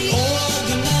 but he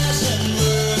organized and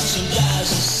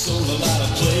merchandised and sold a lot of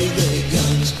play ray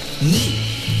guns. Neat,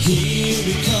 here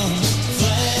he comes,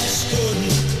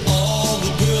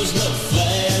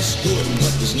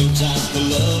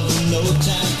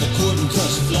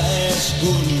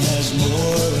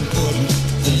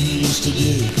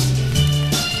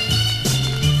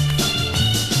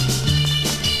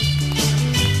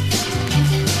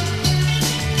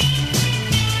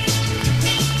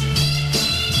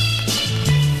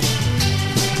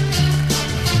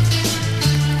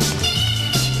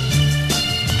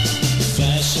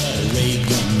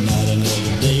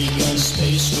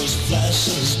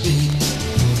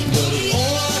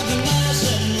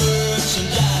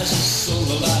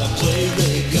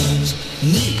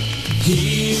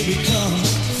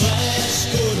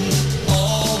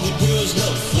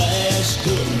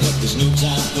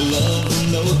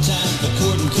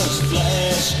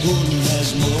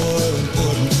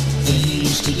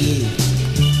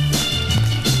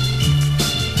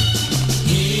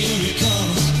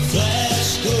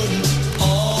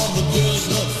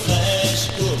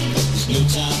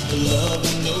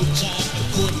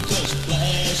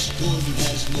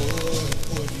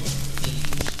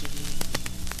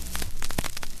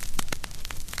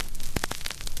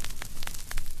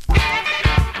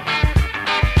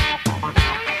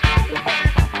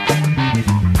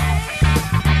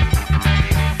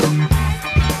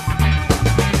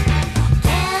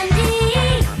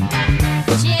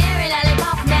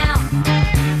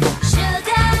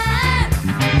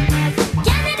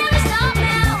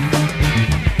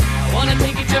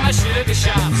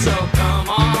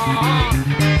 I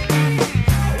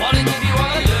wanna give you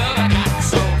all the love I got,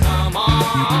 so come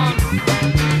on.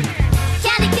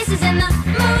 Candy kisses in the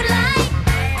moonlight,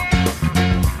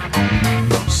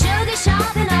 sugar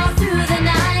shopping all through the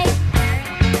night,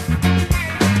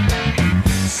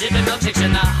 Sipping milkshakes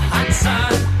in the hot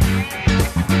sun.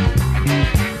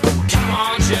 Come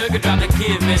on, sugar, drop and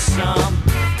give me some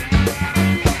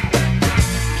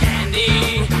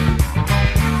candy.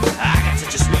 I got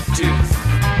such a sweet tooth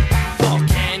for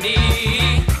candy.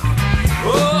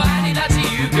 Oh, I need lots of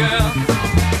you, girl.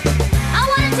 I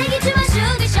wanna take you to my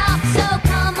sugar shop, so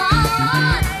come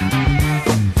on.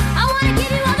 I wanna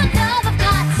give you all the love I've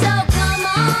got, so come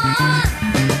on.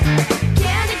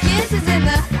 Candy kisses in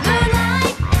the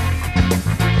moonlight,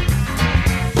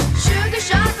 sugar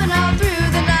shopping all through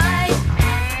the night,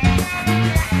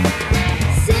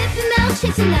 sipping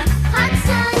milkshakes in the hot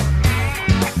sun.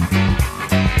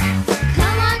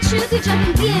 Come on, sugar, jump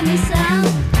and give me some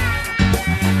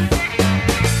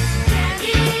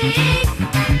candy.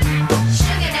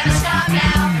 Sugar never stop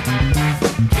now.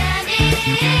 Candy.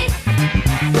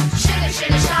 Sugar,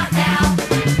 sugar stop now.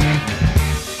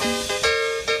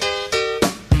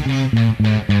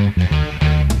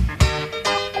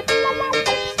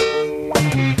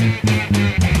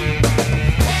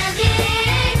 Candy.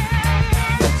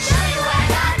 Show you what I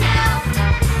got now.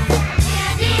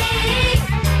 Candy.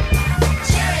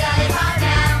 Cherry lollipop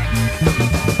now.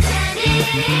 Candy.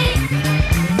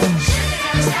 Sugar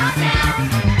never stop now.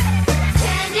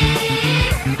 Candy.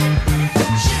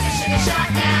 Sugar, sugar shot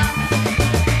now.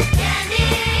 Candy.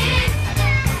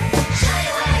 Show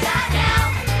you what I got now.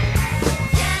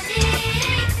 Candy.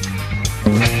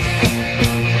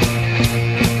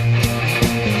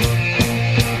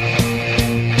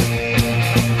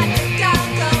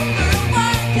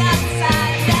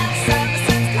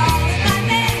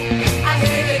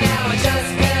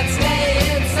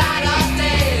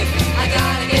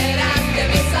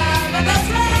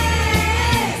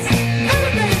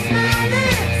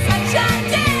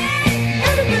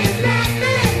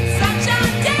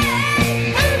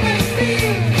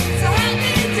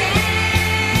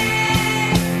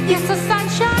 It's a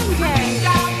sunshine day.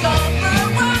 I'll go for a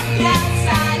walk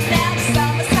outside now. The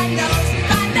summer sun knows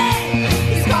my name.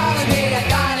 He's calling me. I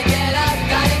gotta get up,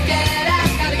 gotta get out,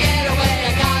 gotta get away.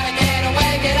 I gotta get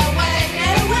away, get away,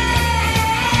 get away.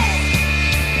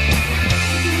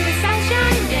 It's a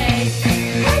sunshine day.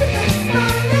 Everybody's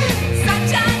smiling.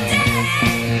 Sunshine day.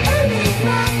 Everybody's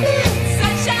smiling.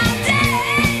 Sunshine day.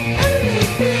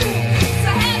 Everybody's feeling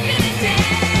so happy today.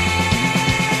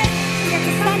 It's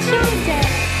a sunshine day.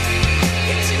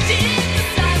 Get your deep in the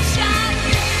sunshine.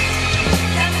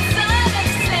 Let the sun let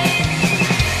you say.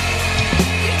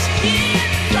 Get your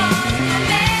ears calling my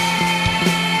name.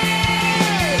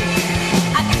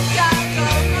 I think I'll go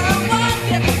for a walk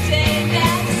every day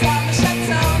now. The summer shines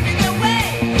on in the way.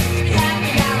 To be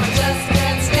happy now, I just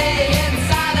can't stay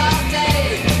inside all day.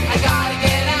 I gotta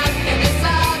get out and get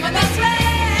some of those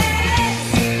rays.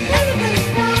 Everybody's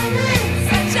smiling.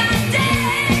 Sunshine day.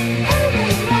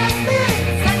 Everybody's laughing.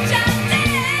 Sunshine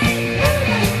day.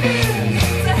 Everybody's feeling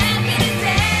so happy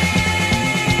today.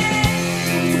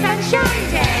 Sunshine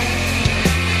day.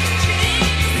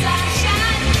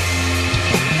 Sunshine.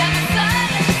 Let the sun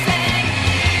let you say.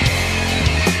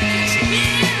 Get your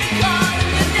ears calling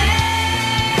my name.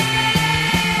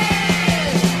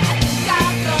 I think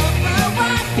I'll go for a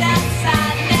walk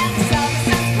outside now. The summer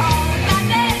sun's calling my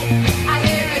name. I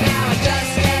hear it now. I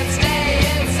just can't stay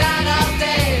inside all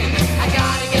day. I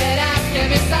gotta get out, give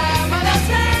me some of those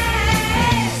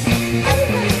rays.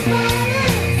 Everybody's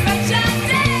smiling. Sunshine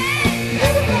day.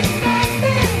 Everybody's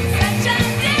laughing.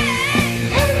 Sunshine day.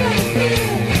 Everybody's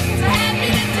feeling so happy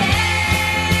today.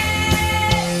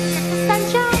 It's a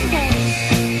sunshine day.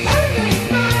 Everybody's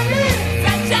smiling.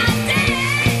 Sunshine day.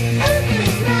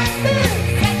 Everybody's laughing.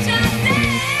 Sunshine day.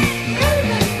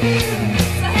 Everybody's feeling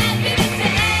so happy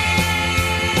today.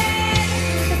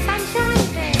 It's a sunshine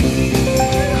day.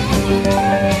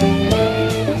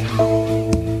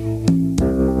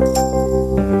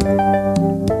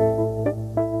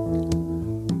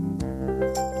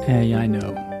 Hey, I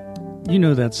know. You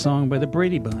know that song by the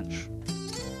Brady Bunch.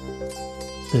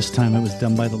 This time it was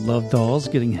done by the Love Dolls,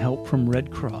 getting help from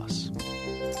Red Cross.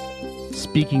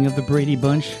 Speaking of the Brady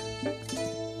Bunch,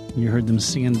 you heard them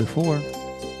singing before,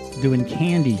 doing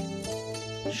Candy,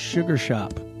 Sugar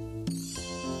Shop,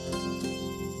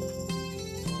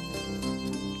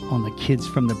 on the Kids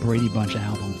from the Brady Bunch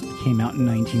album. It came out in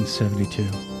 1972.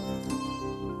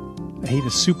 Hey,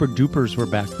 the Super Dupers were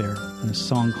back there in a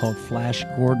song called Flash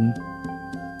Gordon.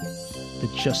 The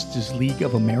Justice League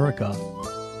of America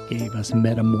gave us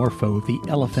Metamorpho, the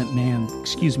Elephant Man.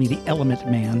 Excuse me, the Element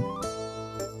Man.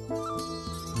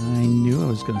 I knew I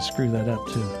was going to screw that up,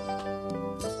 too.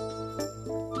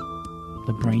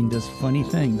 The brain does funny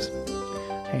things.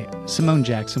 Hey, Simone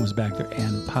Jackson was back there,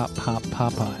 and Pop Pop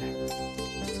Popeye.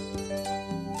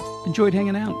 Enjoyed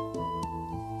hanging out.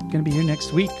 Gonna be here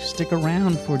next week. Stick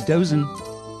around for Dozin'.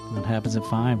 That happens at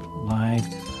 5. Live,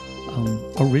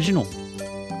 original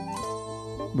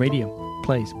radio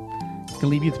plays. Gonna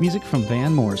leave you with music from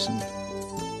Van Morrison.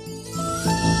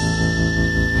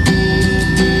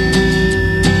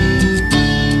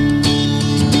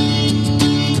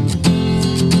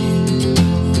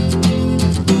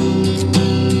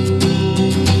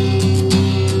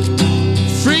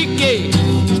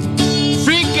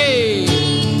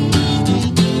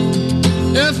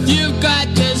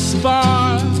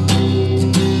 Far.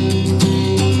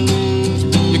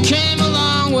 You came a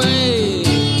long way,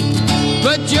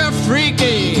 but you're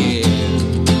freaky,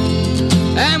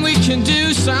 and we can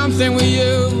do something with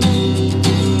you.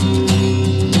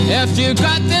 If you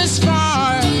got this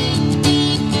far,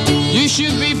 you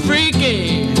should be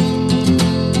freaky.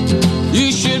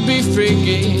 You should be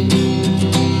freaky.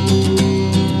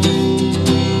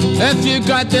 If you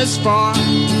got this far,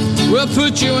 we'll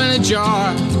put you in a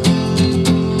jar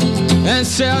and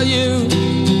sell you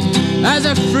as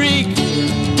a freak.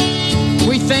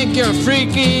 We think you're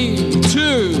freaky.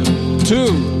 2, 2,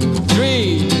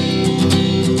 3.